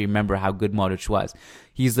people actually remember how good Modric was.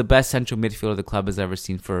 He's the best central midfielder the club has ever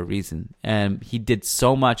seen for a reason. And he did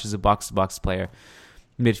so much as a box-to-box player,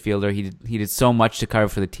 midfielder. He did so much to cover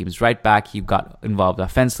for the team's right back. He got involved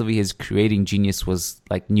offensively. His creating genius was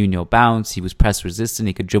like Nuno bounce. He was press resistant.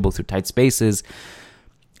 He could dribble through tight spaces.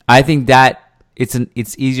 I think that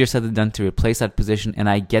it's easier said than done to replace that position, and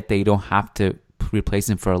I get that you don't have to replace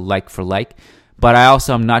him for like, but I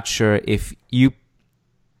also am not sure if you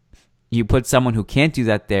put someone who can't do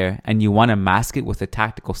that there and you want to mask it with a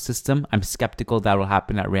tactical system. I'm skeptical that will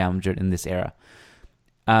happen at Real Madrid in this era.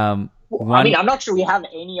 I mean, I'm not sure we have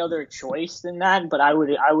any other choice than that, but I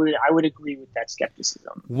would agree with that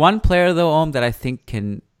skepticism. One player though, that I think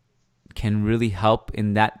can really help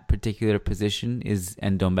in that particular position is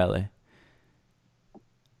Ndombele.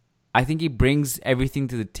 I think he brings everything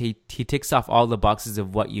to he ticks off all the boxes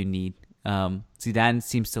of what you need. Zidane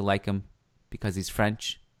seems to like him because he's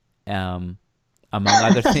French, among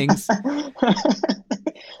other things.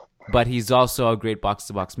 But he's also a great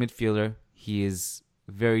box-to-box midfielder. He is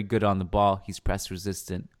very good on the ball. He's press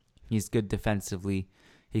resistant. He's good defensively.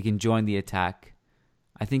 He can join the attack.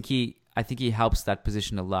 I think he helps that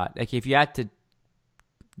position a lot. Like, if you had to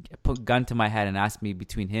put gun to my head and ask me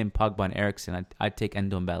between him, Pogba, and Eriksen, I'd take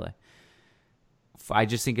Ndombele. I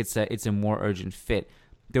just think it's a more urgent fit.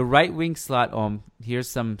 The right wing slot, here's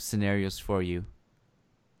some scenarios for you.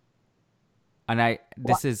 And the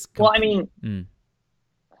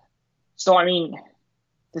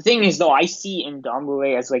thing is, though, I see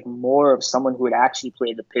Ndombele as like more of someone who would actually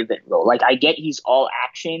play the pivot role. Like, I get he's all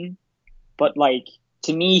action, but like,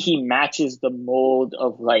 to me, he matches the mold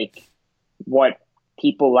of like what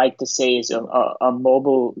people like to say is a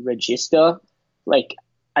mobile regista. Like,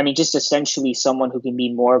 I mean, just essentially someone who can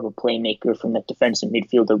be more of a playmaker from the defensive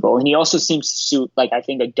midfielder role. And he also seems to suit, like, I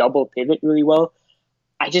think, a double pivot really well.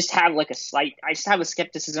 I just have a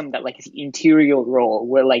skepticism that like the interior role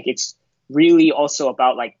where like it's really also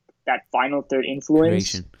about like that final third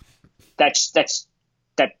influence. Creation.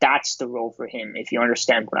 That's the role for him, if you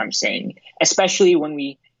understand what I'm saying. Especially when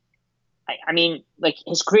I mean, like,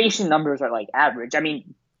 his creation numbers are like average. I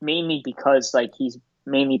mean, mainly because like he's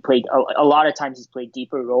mainly played a lot of times he's played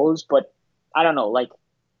deeper roles, but I don't know, like,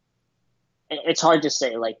 it's hard to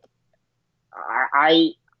say. Like,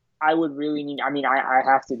 I would really need. I mean, I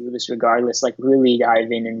have to do this regardless. Like, really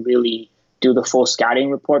dive in and really do the full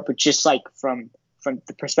scouting report. But just like from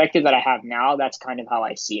the perspective that I have now, that's kind of how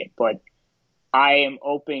I see it. But I am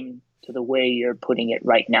open to the way you're putting it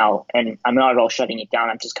right now, and I'm not at all shutting it down.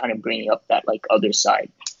 I'm just kind of bringing up that like other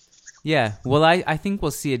side. Yeah, well, I think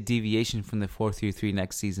we'll see a deviation from the 4-3-3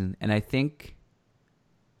 next season, and I think,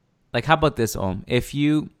 like, how about this, Om? If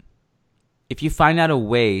you find out a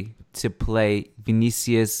way to play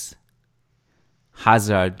Vinicius,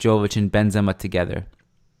 Hazard, Jovic, and Benzema together,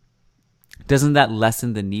 doesn't that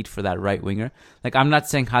lessen the need for that right winger? Like, I'm not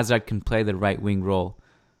saying Hazard can play the right wing role,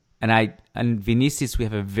 and Vinicius, we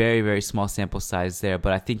have a very, very small sample size there,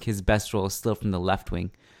 but I think his best role is still from the left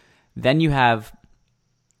wing. Then you have,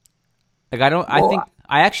 like,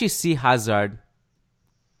 I actually see Hazard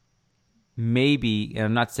maybe, and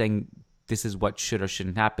I'm not saying this is what should or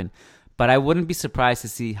shouldn't happen, but I wouldn't be surprised to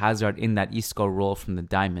see Hazard in that Isco role from the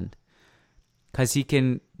diamond. Because he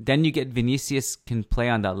can, then you get Vinicius can play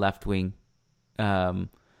on that left wing.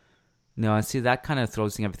 No, I see that kind of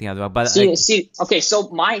throws everything out of the way. But okay, so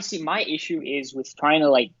my issue is with trying to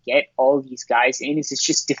like get all these guys in. Is it's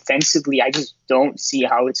just defensively, I just don't see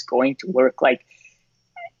how it's going to work. Like,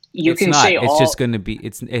 you can say it's just going to be.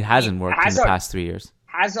 It hasn't worked in the past 3 years.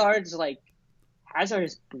 Hazard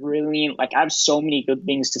is brilliant. Like, I have so many good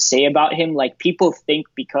things to say about him. Like, people think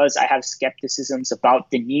because I have skepticisms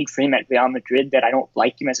about the need for him at Real Madrid that I don't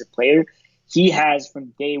like him as a player. He has, from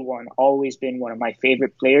day one, always been one of my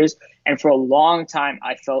favorite players. And for a long time,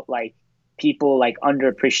 I felt like people like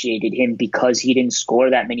underappreciated him because he didn't score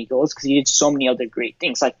that many goals, because he did so many other great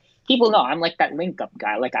things. Like, people know I'm like that link-up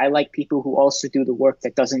guy. Like, I like people who also do the work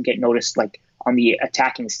that doesn't get noticed, like, on the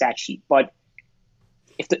attacking stat sheet. But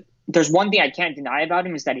there's one thing I can't deny about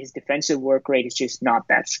him is that his defensive work rate is just not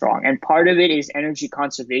that strong. And part of it is energy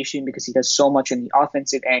conservation because he does so much on the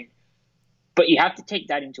offensive end. But you have to take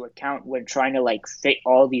that into account when trying to like fit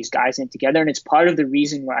all these guys in together. And it's part of the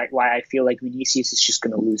reason why I feel like Vinicius is just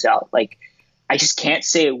going to lose out. Like, I just can't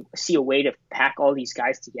see a way to pack all these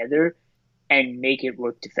guys together and make it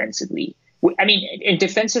work defensively. I mean, in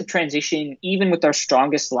defensive transition, even with our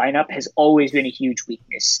strongest lineup, has always been a huge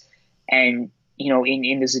weakness. And, you know, in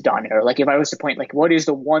the Zidane era, like, if I was to point, like, what is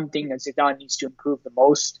the one thing that Zidane needs to improve the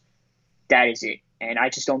most? That is it. And I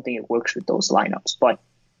just don't think it works with those lineups. But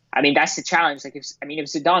I mean, that's the challenge. Like, if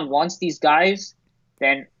Zidane wants these guys,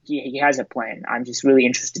 then he has a plan. I'm just really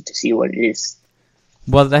interested to see what it is.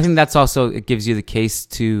 Well, I think that's also, it gives you the case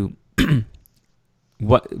to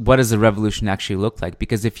what does the revolution actually look like?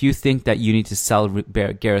 Because if you think that you need to sell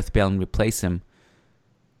Gareth Bale and replace him,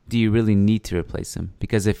 do you really need to replace him?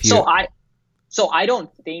 Because if you So I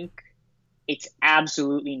don't think it's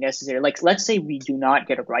absolutely necessary. Like, let's say we do not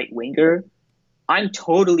get a right winger. I'm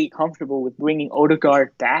totally comfortable with bringing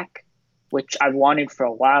Odegaard back, which I've wanted for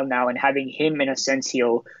a while now, and having him and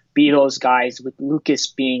Asensio be those guys, with Lucas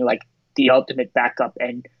being like the ultimate backup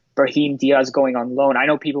and Brahim Diaz going on loan. I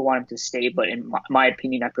know people want him to stay, but in my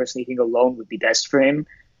opinion, I personally think a loan would be best for him.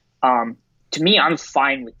 To me, I'm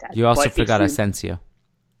fine with that. You also forgot Asensio.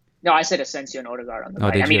 No, I said Asensio and Odegaard on the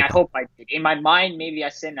right. I mean, I hope I did. In my mind, maybe I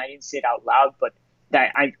didn't say it out loud, but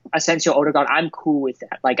that Asensio, Odegaard, I'm cool with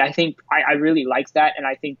that. Like, I think I really like that, and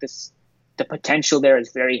I think the potential there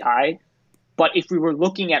is very high. But if we were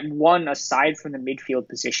looking at one aside from the midfield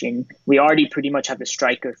position, we already pretty much have the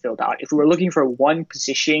striker filled out. If we were looking for one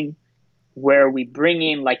position where we bring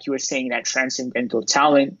in, like you were saying, that transcendental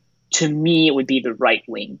talent, to me it would be the right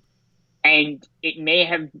wing. And it may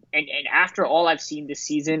have, and after all I've seen this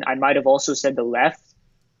season, I might have also said the left.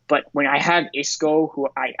 But when I have Isco, who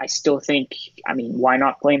I still think, I mean, why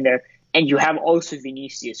not play him there? And you have also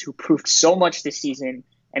Vinicius, who proved so much this season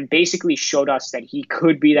and basically showed us that he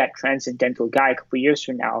could be that transcendental guy a couple of years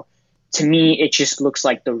from now. To me, it just looks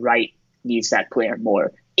like the right needs that player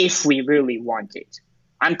more, if we really want it.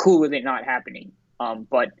 I'm cool with it not happening.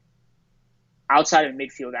 But outside of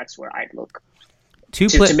midfield, that's where I'd look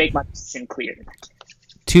to make my position clear.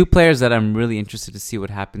 Two players that I'm really interested to see what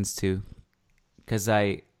happens to, because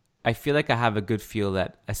I feel like I have a good feel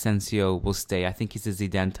that Asensio will stay. I think he's a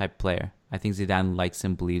Zidane type player. I think Zidane likes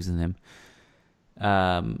him, believes in him.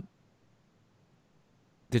 The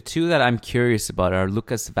two that I'm curious about are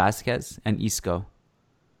Lucas Vazquez and Isco.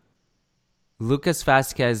 Lucas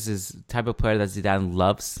Vazquez is the type of player that Zidane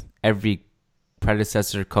loves, every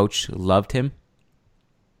predecessor coach loved him.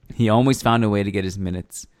 He always found a way to get his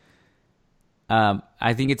minutes.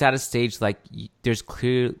 I think it's at a stage like there's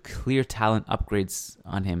clear talent upgrades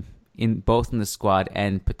on him in both in the squad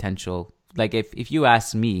and potential. Like if you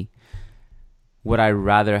ask me, would I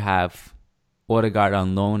rather have Odegaard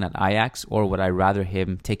on loan at Ajax or would I rather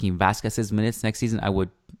him taking Vasquez's minutes next season? I would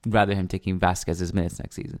rather him taking Vasquez's minutes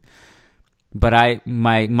next season. But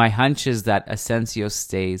my hunch is that Asensio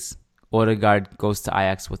stays, Odegaard goes to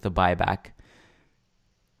Ajax with a buyback,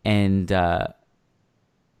 and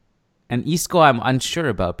Isco, I'm unsure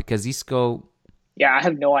about because Isco... Yeah, I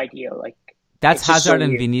have no idea. Like that's Hazard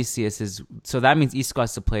and Vinicius. So that means Isco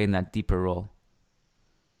has to play in that deeper role,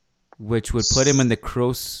 which would put him in the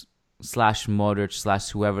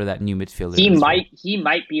Kroos/Modric/ whoever that new midfielder is. He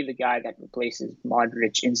might be the guy that replaces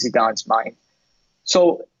Modric in Zidane's mind.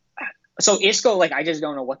 So Isco, like, I just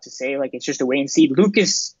don't know what to say. Like, it's just a wait and see.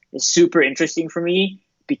 Lucas is super interesting for me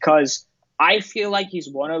because I feel like he's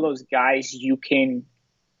one of those guys you can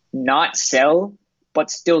not sell,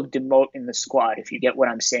 but still demote in the squad, if you get what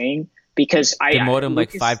I'm saying. Because demote him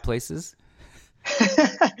like 5 places.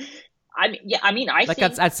 I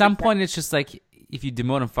think at some point it's just like if you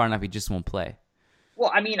demote him far enough, he just won't play.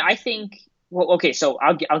 Well, I mean, I think. Well, okay, so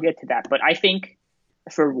I'll get to that, but I think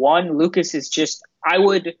for one, Lucas is just. I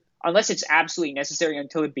would, unless it's absolutely necessary,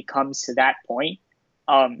 until it becomes to that point.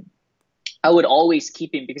 I would always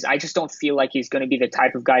keep him because I just don't feel like he's going to be the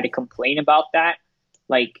type of guy to complain about that.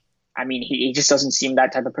 Like, I mean, he just doesn't seem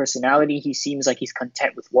that type of personality. He seems like he's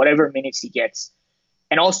content with whatever minutes he gets.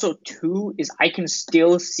 And also, two, is I can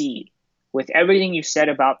still see, with everything you said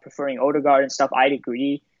about preferring Odegaard and stuff, I'd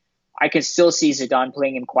agree. I can still see Zidane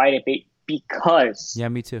playing him quite a bit because... Yeah,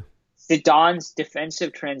 me too. Zidane's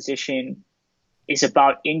defensive transition is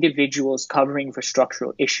about individuals covering for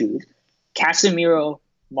structural issues. Casemiro,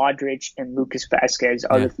 Modric, and Lucas Vasquez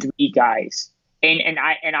are the 3 guys. And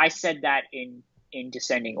I said that in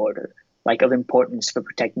descending order, like of importance for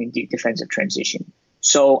protecting the defensive transition.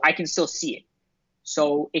 So I can still see it.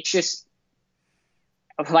 So it's just,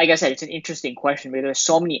 like I said, it's an interesting question, but there's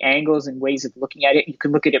so many angles and ways of looking at it. You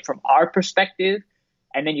can look at it from our perspective,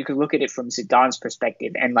 and then you can look at it from Zidane's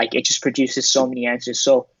perspective, and like it just produces so many answers.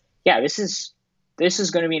 So yeah, this is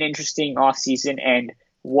going to be an interesting off season, and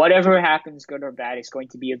whatever happens, good or bad, it's going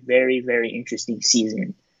to be a very, very interesting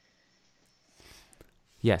season.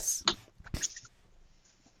 Yes.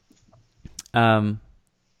 Rafael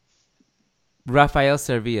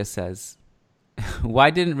Servilla says,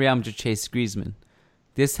 why didn't Real Madrid chase Griezmann?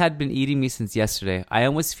 This had been eating me since yesterday. I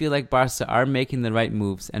almost feel like Barca are making the right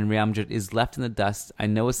moves and Real Madrid is left in the dust. I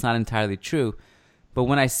know it's not entirely true, but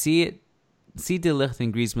when I see De Ligt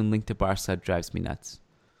and Griezmann linked to Barca, it drives me nuts.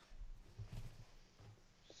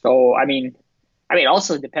 So, I mean,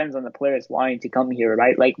 also it depends on the players wanting to come here,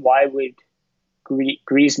 right? Like, why would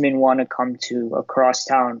Griezmann want to come to a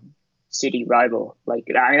crosstown city rival? Like,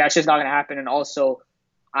 I mean, that's just not going to happen. And also,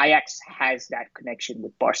 Ajax has that connection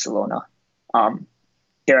with Barcelona.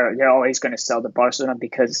 They're always going to sell to Barcelona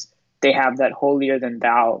because they have that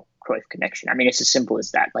holier-than-thou Cruyff connection. I mean, it's as simple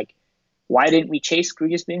as that. Like, why didn't we chase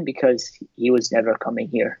Griezmann? Because he was never coming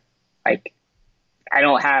here. Like, I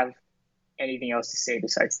don't have anything else to say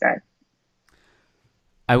besides that.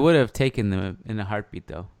 I would have taken them in a heartbeat,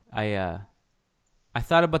 though. I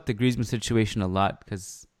thought about the Griezmann situation a lot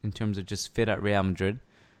because in terms of just fit at Real Madrid,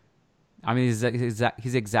 I mean, he's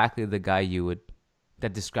exactly the guy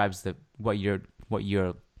that describes what you're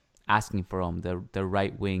asking for him, the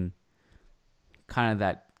right wing, kind of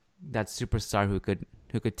that superstar who could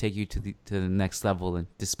take you to the next level and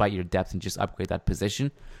despite your depth and just upgrade that position.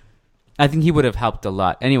 I think he would have helped a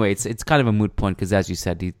lot. Anyway, it's kind of a moot point because, as you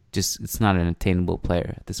said, it's not an attainable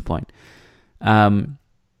player at this point.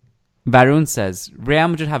 Varun says, Real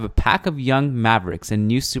Madrid have a pack of young mavericks and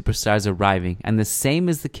new superstars arriving, and the same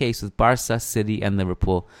is the case with Barca, City, and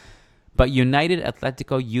Liverpool. But United,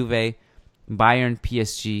 Atletico, Juve, Bayern,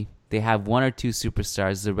 PSG, they have 1 or 2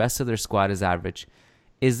 superstars. The rest of their squad is average.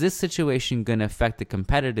 Is this situation going to affect the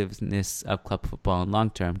competitiveness of club football in long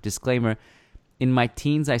term? Disclaimer, in my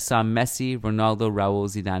teens, I saw Messi, Ronaldo, Raul,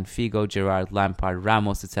 Zidane, Figo, Gerrard, Lampard,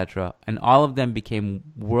 Ramos, etc., and all of them became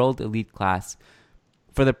world elite class.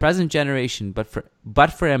 For the present generation, but for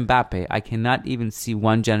Mbappe, I cannot even see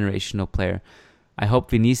one generational player. I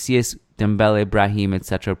hope Vinicius, Dembele, Brahim,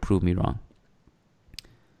 etc. prove me wrong.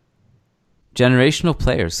 Generational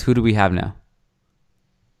players, who do we have now?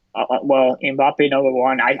 Well, Mbappe number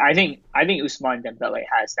 1. I think Ousmane Dembele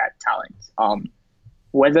has that talent.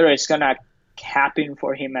 Whether it's gonna happen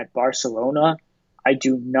for him at Barcelona, I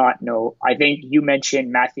do not know. I think you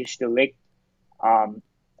mentioned Matthijs de Ligt.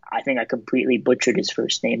 I think I completely butchered his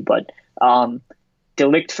first name, but De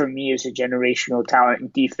Ligt for me is a generational talent in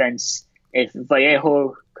defense. If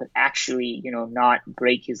Vallejo could actually, not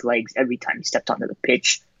break his legs every time he stepped onto the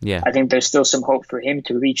pitch, Yeah. I think there's still some hope for him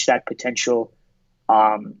to reach that potential.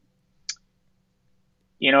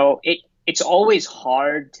 It's always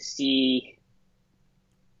hard to see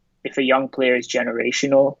if a young player is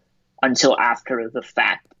generational until after the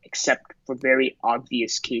fact, except for very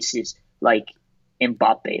obvious cases like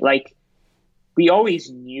Mbappe. Like, we always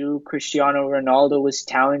knew Cristiano Ronaldo was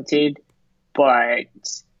talented, but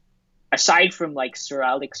aside from like Sir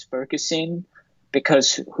Alex Ferguson,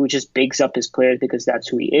 who just bigs up his players because that's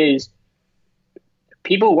who he is,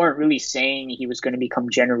 people weren't really saying he was going to become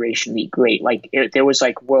generationally great. Like, there was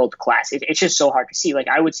like world class. It's just so hard to see. Like,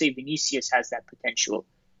 I would say Vinicius has that potential.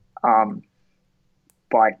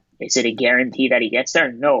 But is it a guarantee that he gets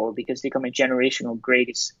there? No, because becoming generational great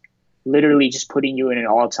is literally just putting you in an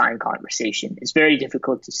all-time conversation. It's very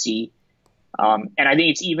difficult to see. And I think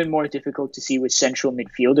it's even more difficult to see with central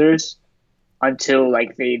midfielders until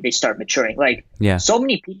like they start maturing. Like, so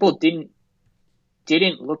many people didn't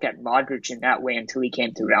look at Modric in that way until he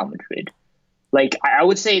came to Real Madrid. Like, I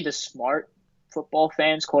would say the smart football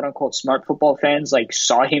fans, quote unquote smart football fans, like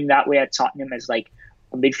saw him that way at Tottenham as like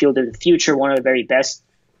a midfielder of the future, one of the very best.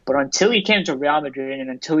 But until he came to Real Madrid and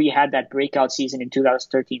until he had that breakout season in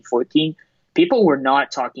 2013-14, people were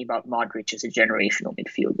not talking about Modric as a generational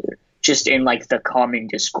midfielder, just in like the common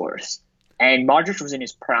discourse. And Modric was in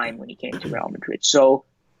his prime when he came to Real Madrid. So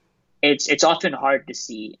it's often hard to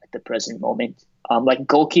see at the present moment. Like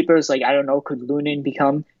goalkeepers, like, I don't know, could Lunin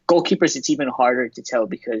become goalkeepers? It's even harder to tell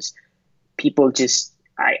because people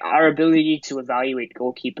our ability to evaluate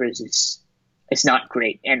goalkeepers is not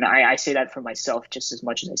great. And I say that for myself just as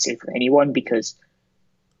much as I say for anyone, because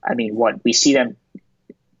I mean, we see them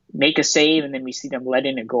make a save and then we see them let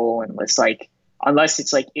in a goal, and unless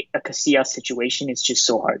it's like a Castilla situation, it's just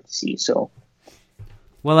so hard to see. So,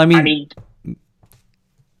 well, I mean,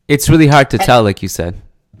 it's really hard to tell, like you said.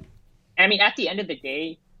 I mean, at the end of the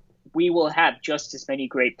day, we will have just as many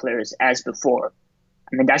great players as before.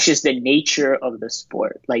 I mean, that's just the nature of the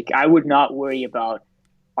sport. Like, I would not worry about,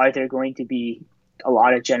 are there going to be a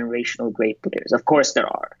lot of generational great players? Of course there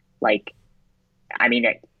are. Like, I mean,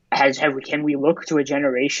 can we look to a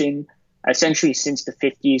generation essentially since the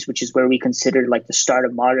 50s, which is where we considered like the start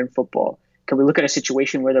of modern football? Can we look at a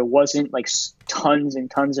situation where there wasn't like tons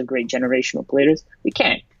and tons of great generational players? We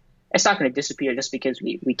can't. It's not going to disappear just because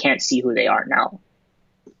we can't see who they are now.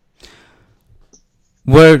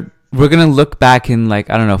 We're going to look back in like,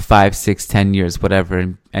 I don't know, 5, 6, 10 years,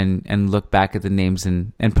 whatever, and look back at the names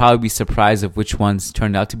and probably be surprised of which ones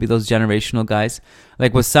turned out to be those generational guys.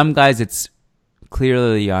 Like with some guys, it's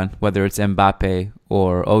clearly Leon, whether it's Mbappe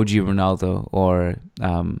or OG Ronaldo or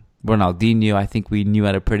Ronaldinho. I think we knew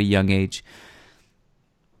at a pretty young age.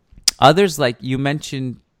 Others, like you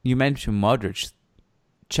mentioned Modric,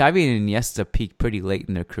 Xavi and Iniesta peaked pretty late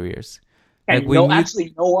in their careers. And no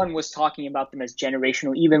one was talking about them as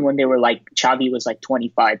generational, even when they were like, Xavi was like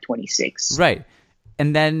 25, 26. Right.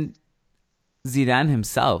 And then Zidane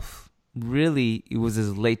himself, really, it was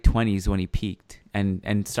his late 20s when he peaked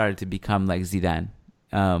and started to become like Zidane.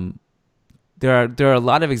 There are a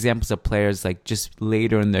lot of examples of players like just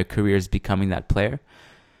later in their careers becoming that player.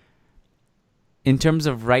 In terms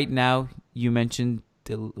of right now, I mentioned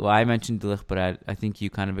De Ligt, but I think you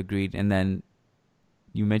kind of agreed. And then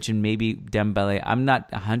you mentioned maybe Dembele. I'm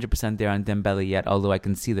not 100% there on Dembele yet, although I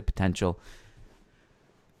can see the potential.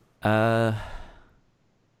 I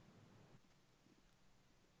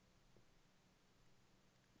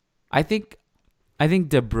think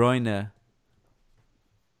De Bruyne,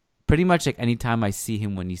 pretty much like anytime I see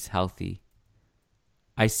him when he's healthy,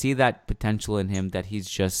 I see that potential in him that he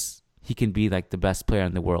can be like the best player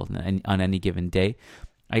in the world on any given day.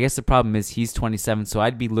 I guess the problem is he's 27, so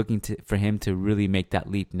I'd be looking for him to really make that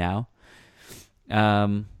leap now.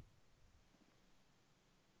 Yeah,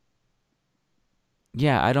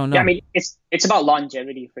 I don't know. Yeah, I mean, it's about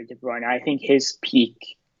longevity for De Bruyne. I think his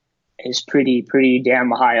peak is pretty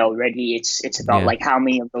damn high already. It's about like how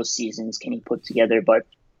many of those seasons can he put together. But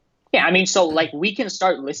yeah, I mean, so like we can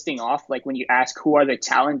start listing off, like when you ask who are the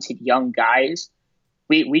talented young guys,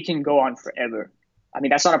 we can go on forever. I mean,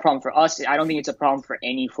 that's not a problem for us. I don't think it's a problem for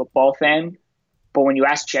any football fan. But when you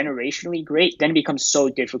ask generationally great, then it becomes so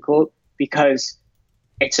difficult because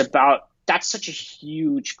that's such a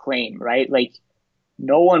huge claim, right? Like,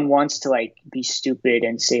 no one wants to like be stupid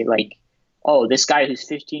and say like, oh, this guy who's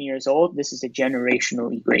 15 years old, this is a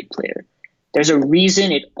generationally great player. There's a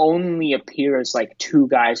reason it only appears like two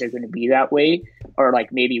guys are going to be that way, or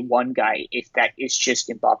like maybe one guy, if that is just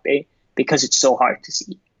Mbappe, because it's so hard to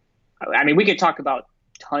see. I mean, we could talk about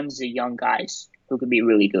tons of young guys who could be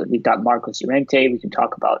really good. We've got Marcos Llorente. We can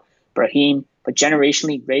talk about Brahim. But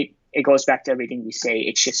generationally, great. It goes back to everything we say.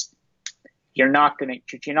 It's just you're not gonna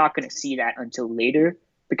see that until later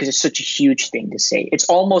because it's such a huge thing to say. It's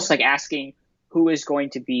almost like asking who is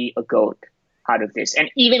going to be a GOAT out of this. And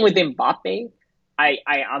even with Mbappe,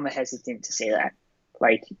 I'm hesitant to say that,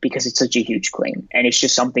 like, because it's such a huge claim, and it's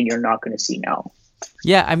just something you're not going to see now.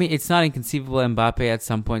 Yeah, I mean, it's not inconceivable. Mbappe at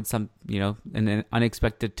some point, an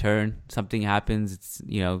unexpected turn, something happens. It's,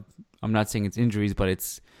 I'm not saying it's injuries, but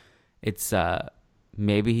it's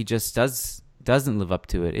maybe he just doesn't live up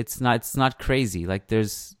to it. It's not crazy. Like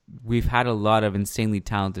we've had a lot of insanely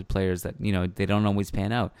talented players that, they don't always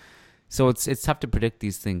pan out. So it's tough to predict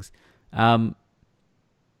these things.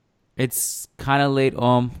 It's kind of late.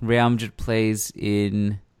 Real Madrid plays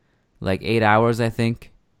in like 8 hours, I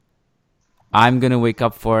think. I'm going to wake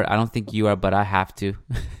up for it. I don't think you are, but I have to.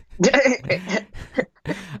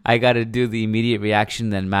 I got to do the immediate reaction.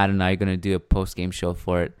 Then Matt and I are going to do a post-game show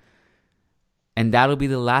for it. And that'll be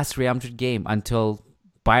the last Real Madrid game until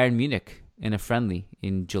Bayern Munich in a friendly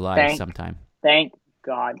in July sometime. Thank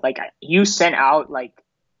God. Like, you sent out like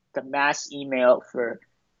the mass email for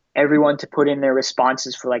everyone to put in their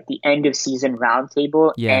responses for like the end of season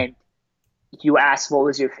roundtable. Yeah. And you asked what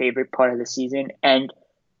was your favorite part of the season. And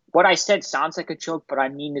what I said sounds like a joke, but I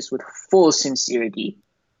mean this with full sincerity.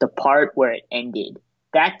 The part where it ended.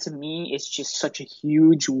 That to me is just such a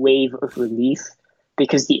huge wave of relief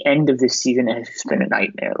because the end of this season has been a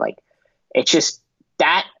nightmare. Like, it's just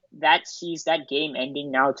that game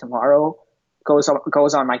ending now tomorrow goes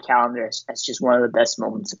on my calendar as just one of the best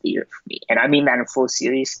moments of the year for me. And I mean that in full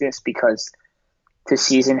seriousness because the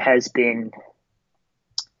season has been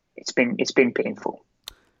painful.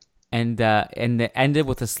 And it ended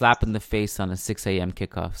with a slap in the face on a 6 a.m.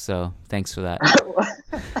 kickoff. So thanks for that.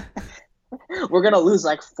 We're going to lose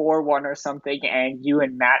like 4-1 or something. And you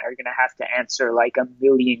and Matt are going to have to answer like a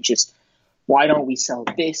million just, why don't we sell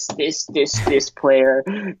this player?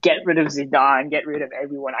 Get rid of Zidane. Get rid of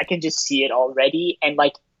everyone. I can just see it already. And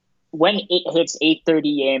like when it hits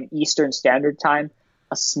 8:30 a.m. Eastern Standard Time,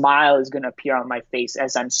 a smile is going to appear on my face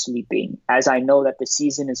as I'm sleeping, as I know that the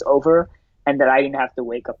season is over and that I didn't have to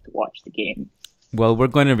wake up to watch the game. Well, we're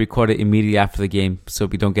going to record it immediately after the game so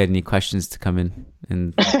we don't get any questions to come in.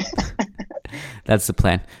 And that's the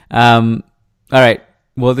plan. All right.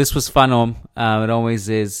 Well, this was fun, it always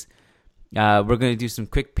is. We're going to do some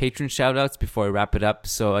quick patron shout-outs before we wrap it up.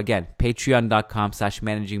 So, again,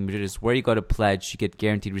 patreon.com/Managing Madrid is where you go to pledge. You get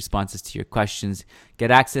guaranteed responses to your questions, get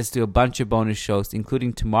access to a bunch of bonus shows,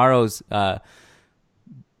 including tomorrow's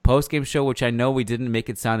post-game show, which I know we didn't make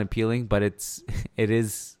it sound appealing, but it's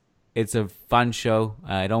a fun show.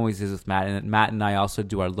 It always is with Matt. And Matt and I also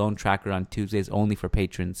do our loan tracker on Tuesdays only for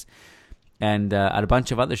patrons. And a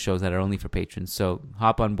bunch of other shows that are only for patrons. So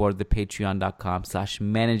hop on board the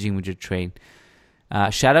patreon.com/Managing Madrid train.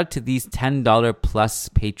 Shout out to these $10 plus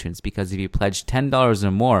patrons, because if you pledge $10 or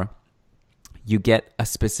more, you get a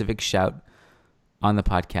specific shout on the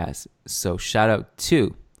podcast. So shout out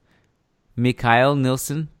to Mikhail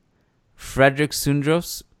Nilsson, Frederick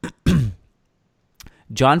Sundros,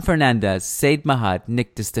 John Fernandez, Said Mahad,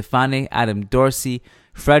 Nick DeStefane, Adam Dorsey,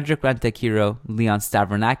 Frederick Rantakiro, Leon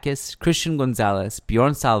Stavronakis, Christian Gonzalez,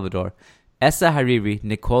 Bjorn Salvador, Essa Hariri,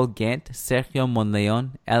 Nicole Gant, Sergio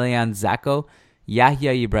Monleon, Elian Zacco,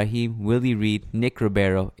 Yahya Ibrahim, Willie Reed, Nick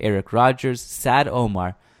Ribeiro, Eric Rogers, Sad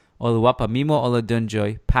Omar, Oluwapamimo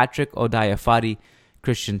Oladunjoy, Patrick Odayafadi,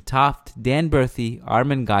 Christian Toft, Dan Berthy,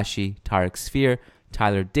 Armin Gashi, Tarek Sphere,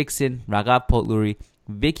 Tyler Dixon, Raghav Potluri,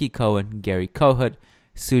 Vicky Cohen, Gary Kohut,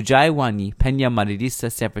 Sujai Wani, Pena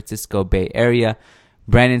Maridista, San Francisco Bay Area,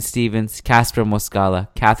 Brandon Stevens, Casper Moscala,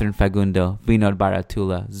 Catherine Fagundo, Vinod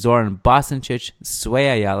Baratula, Zoran Bosancic, Sway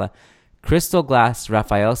Ayala, Crystal Glass,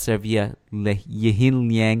 Rafael Servia, Yehin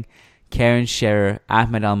Liang, Karen Scherer,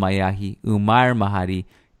 Ahmed Al-Mayahi, Umar Mahadi,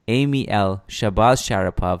 Amy L., Shabazz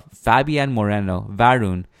Sharapov, Fabian Moreno,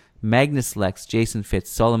 Varun, Magnus Lex, Jason Fitz,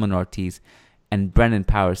 Solomon Ortiz, and Brennan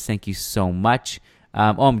Powers. Thank you so much.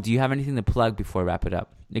 Do you have anything to plug before we wrap it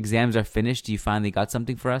up? Exams are finished. Do you finally got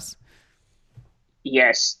something for us?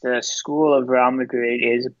 Yes, the School of Real Madrid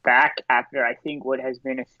is back after, I think, what has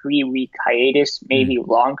been a 3-week hiatus, maybe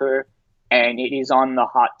longer, and it is on the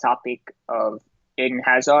hot topic of Eden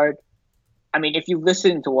Hazard. I mean, if you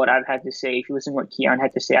listen to what I've had to say, if you listen to what Keon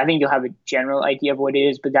had to say, I think you'll have a general idea of what it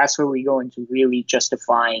is, but that's where we go into really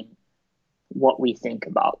justifying what we think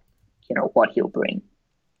about, what he'll bring.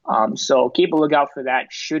 So keep a lookout for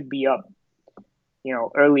that. Should be up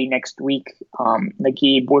early next week.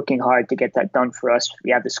 Naguib working hard to get that done for us.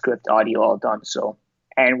 We have the script audio all done, so,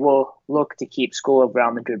 and we'll look to keep School of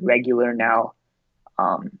Real Madrid regular now,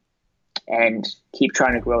 and keep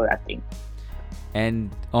trying to grow that thing.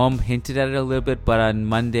 And hinted at it a little bit, but on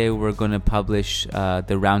Monday we're going to publish the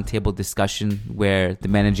roundtable discussion where the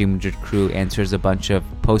Managing Madrid crew answers a bunch of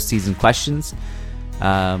postseason questions.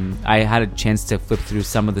 I had a chance to flip through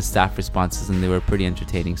some of the staff responses and they were pretty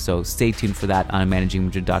entertaining. So stay tuned for that on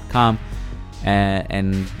managingmadrid.com.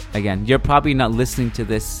 And again, you're probably not listening to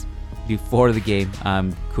this before the game.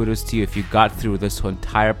 Kudos to you if you got through this whole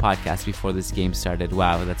entire podcast before this game started.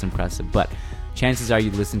 Wow, that's impressive. But chances are you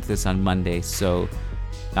listened to this on Monday. So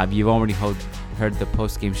you've already heard the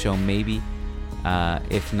post-game show maybe.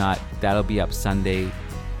 If not, that'll be up Sunday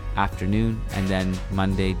afternoon, and then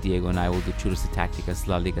Monday Diego and I will do Chulos de Tácticas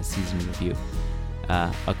La Liga season review.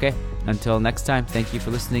 Okay, until next time, thank you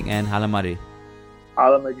for listening, and Hala Madrid.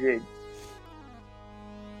 Hala Madrid.